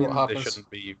We'll see what opinion, they happens. shouldn't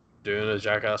be doing a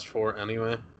Jackass 4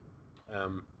 anyway.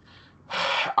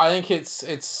 I think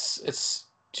it's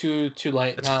too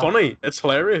late It's now. funny. It's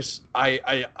hilarious.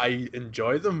 I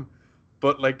enjoy them,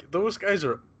 but like those guys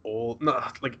are old.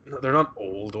 Not like they're not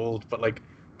old, but like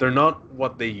they're not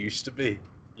what they used to be.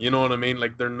 You know what I mean?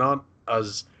 Like they're not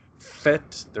as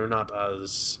fit. They're not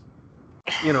as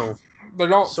They're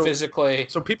not So physically.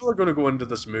 so people are going to go into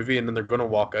this movie and then they're going to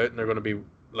walk out and they're going to be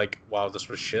like, "Wow, this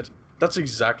was shit." That's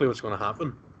exactly what's going to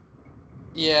happen.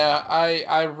 Yeah,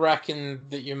 I reckon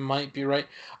that you might be right.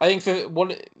 I think that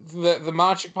the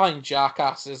magic behind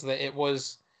Jackass is that it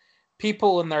was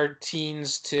people in their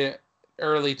teens to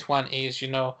early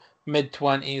 20s, mid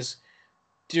 20s,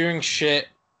 doing shit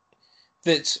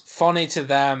that's funny to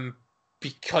them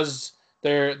because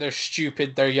they're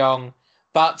stupid, they're young.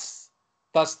 That's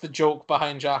the joke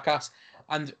behind Jackass,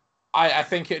 and I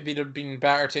think it'd been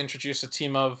better to introduce a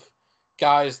team of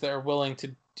guys that are willing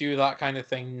to do that kind of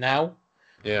thing now.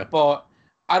 Yeah. But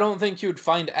I don't think you would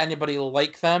find anybody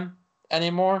like them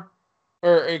anymore,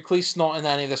 or at least not in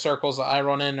any of the circles that I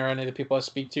run in or any of the people I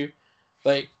speak to.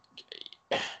 Like,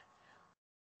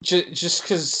 just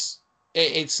because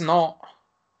it's not.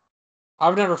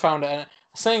 I've never found it.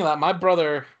 Saying that, my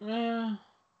brother.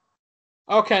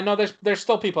 Okay, no, there's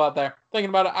still people out there thinking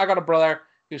about it. I got a brother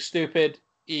who's stupid.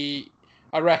 I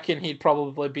reckon he'd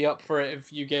probably be up for it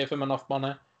if you gave him enough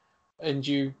money and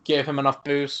you gave him enough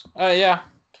booze. Yeah,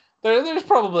 there's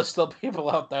probably still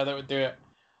people out there that would do it,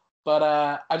 but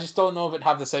I just don't know if it'd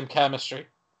have the same chemistry.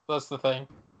 That's the thing.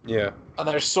 Yeah. And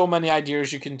there's so many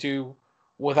ideas you can do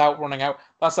without running out.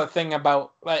 That's the thing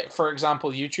about, like, for example,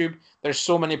 YouTube. There's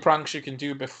so many pranks you can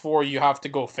do before you have to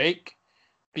go fake,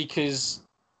 because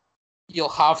you'll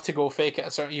have to go fake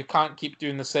it. So you can't keep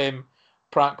doing the same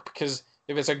prank, because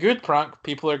if it's a good prank,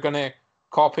 people are gonna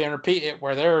copy and repeat it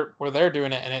where they're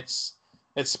doing it, and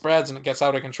it spreads and it gets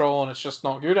out of control and it's just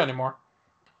not good anymore.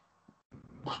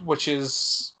 Which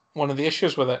is one of the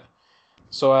issues with it.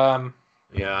 So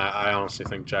Yeah, I honestly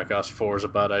think Jackass 4 is a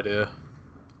bad idea.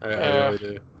 I really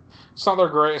do. It's not their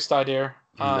greatest idea.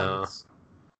 No.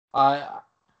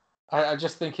 I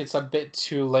just think it's a bit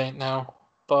too late now.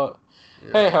 But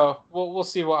Yeah. hey ho, we'll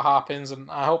see what happens, and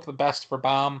I hope the best for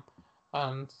Bam,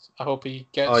 and I hope he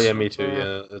gets. Oh yeah, me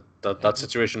too. Yeah, that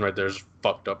situation right there is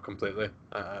fucked up completely.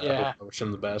 I wish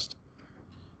him the best.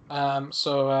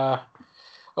 So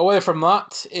away from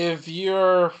that, if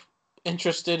you're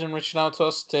interested in reaching out to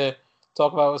us to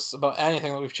talk about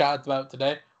anything that we've chatted about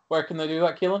today, where can they do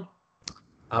that, Keelan?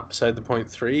 At Beside the Point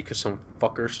 3, because some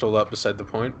fucker stole that Beside the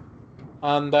Point.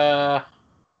 And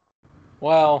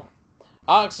well,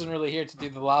 Alex isn't really here to do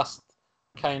the last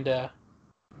kind of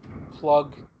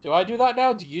plug. Do I do that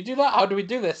now? Do you do that? How do we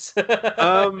do this?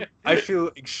 I feel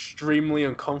extremely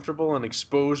uncomfortable and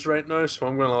exposed right now, so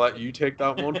I'm going to let you take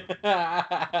that one.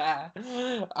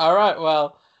 All right.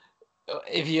 Well,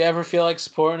 if you ever feel like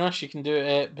supporting us, you can do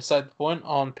it Beside the Point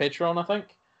on Patreon, I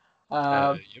think.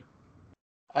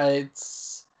 Yep.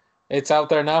 It's out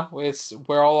there now.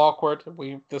 We're all awkward.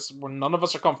 None of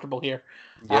us are comfortable here.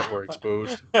 Yeah, we're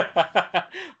exposed.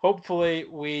 Hopefully,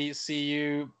 we see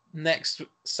you next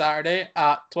Saturday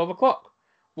at 12 o'clock.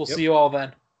 We'll Yep. see you all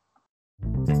then.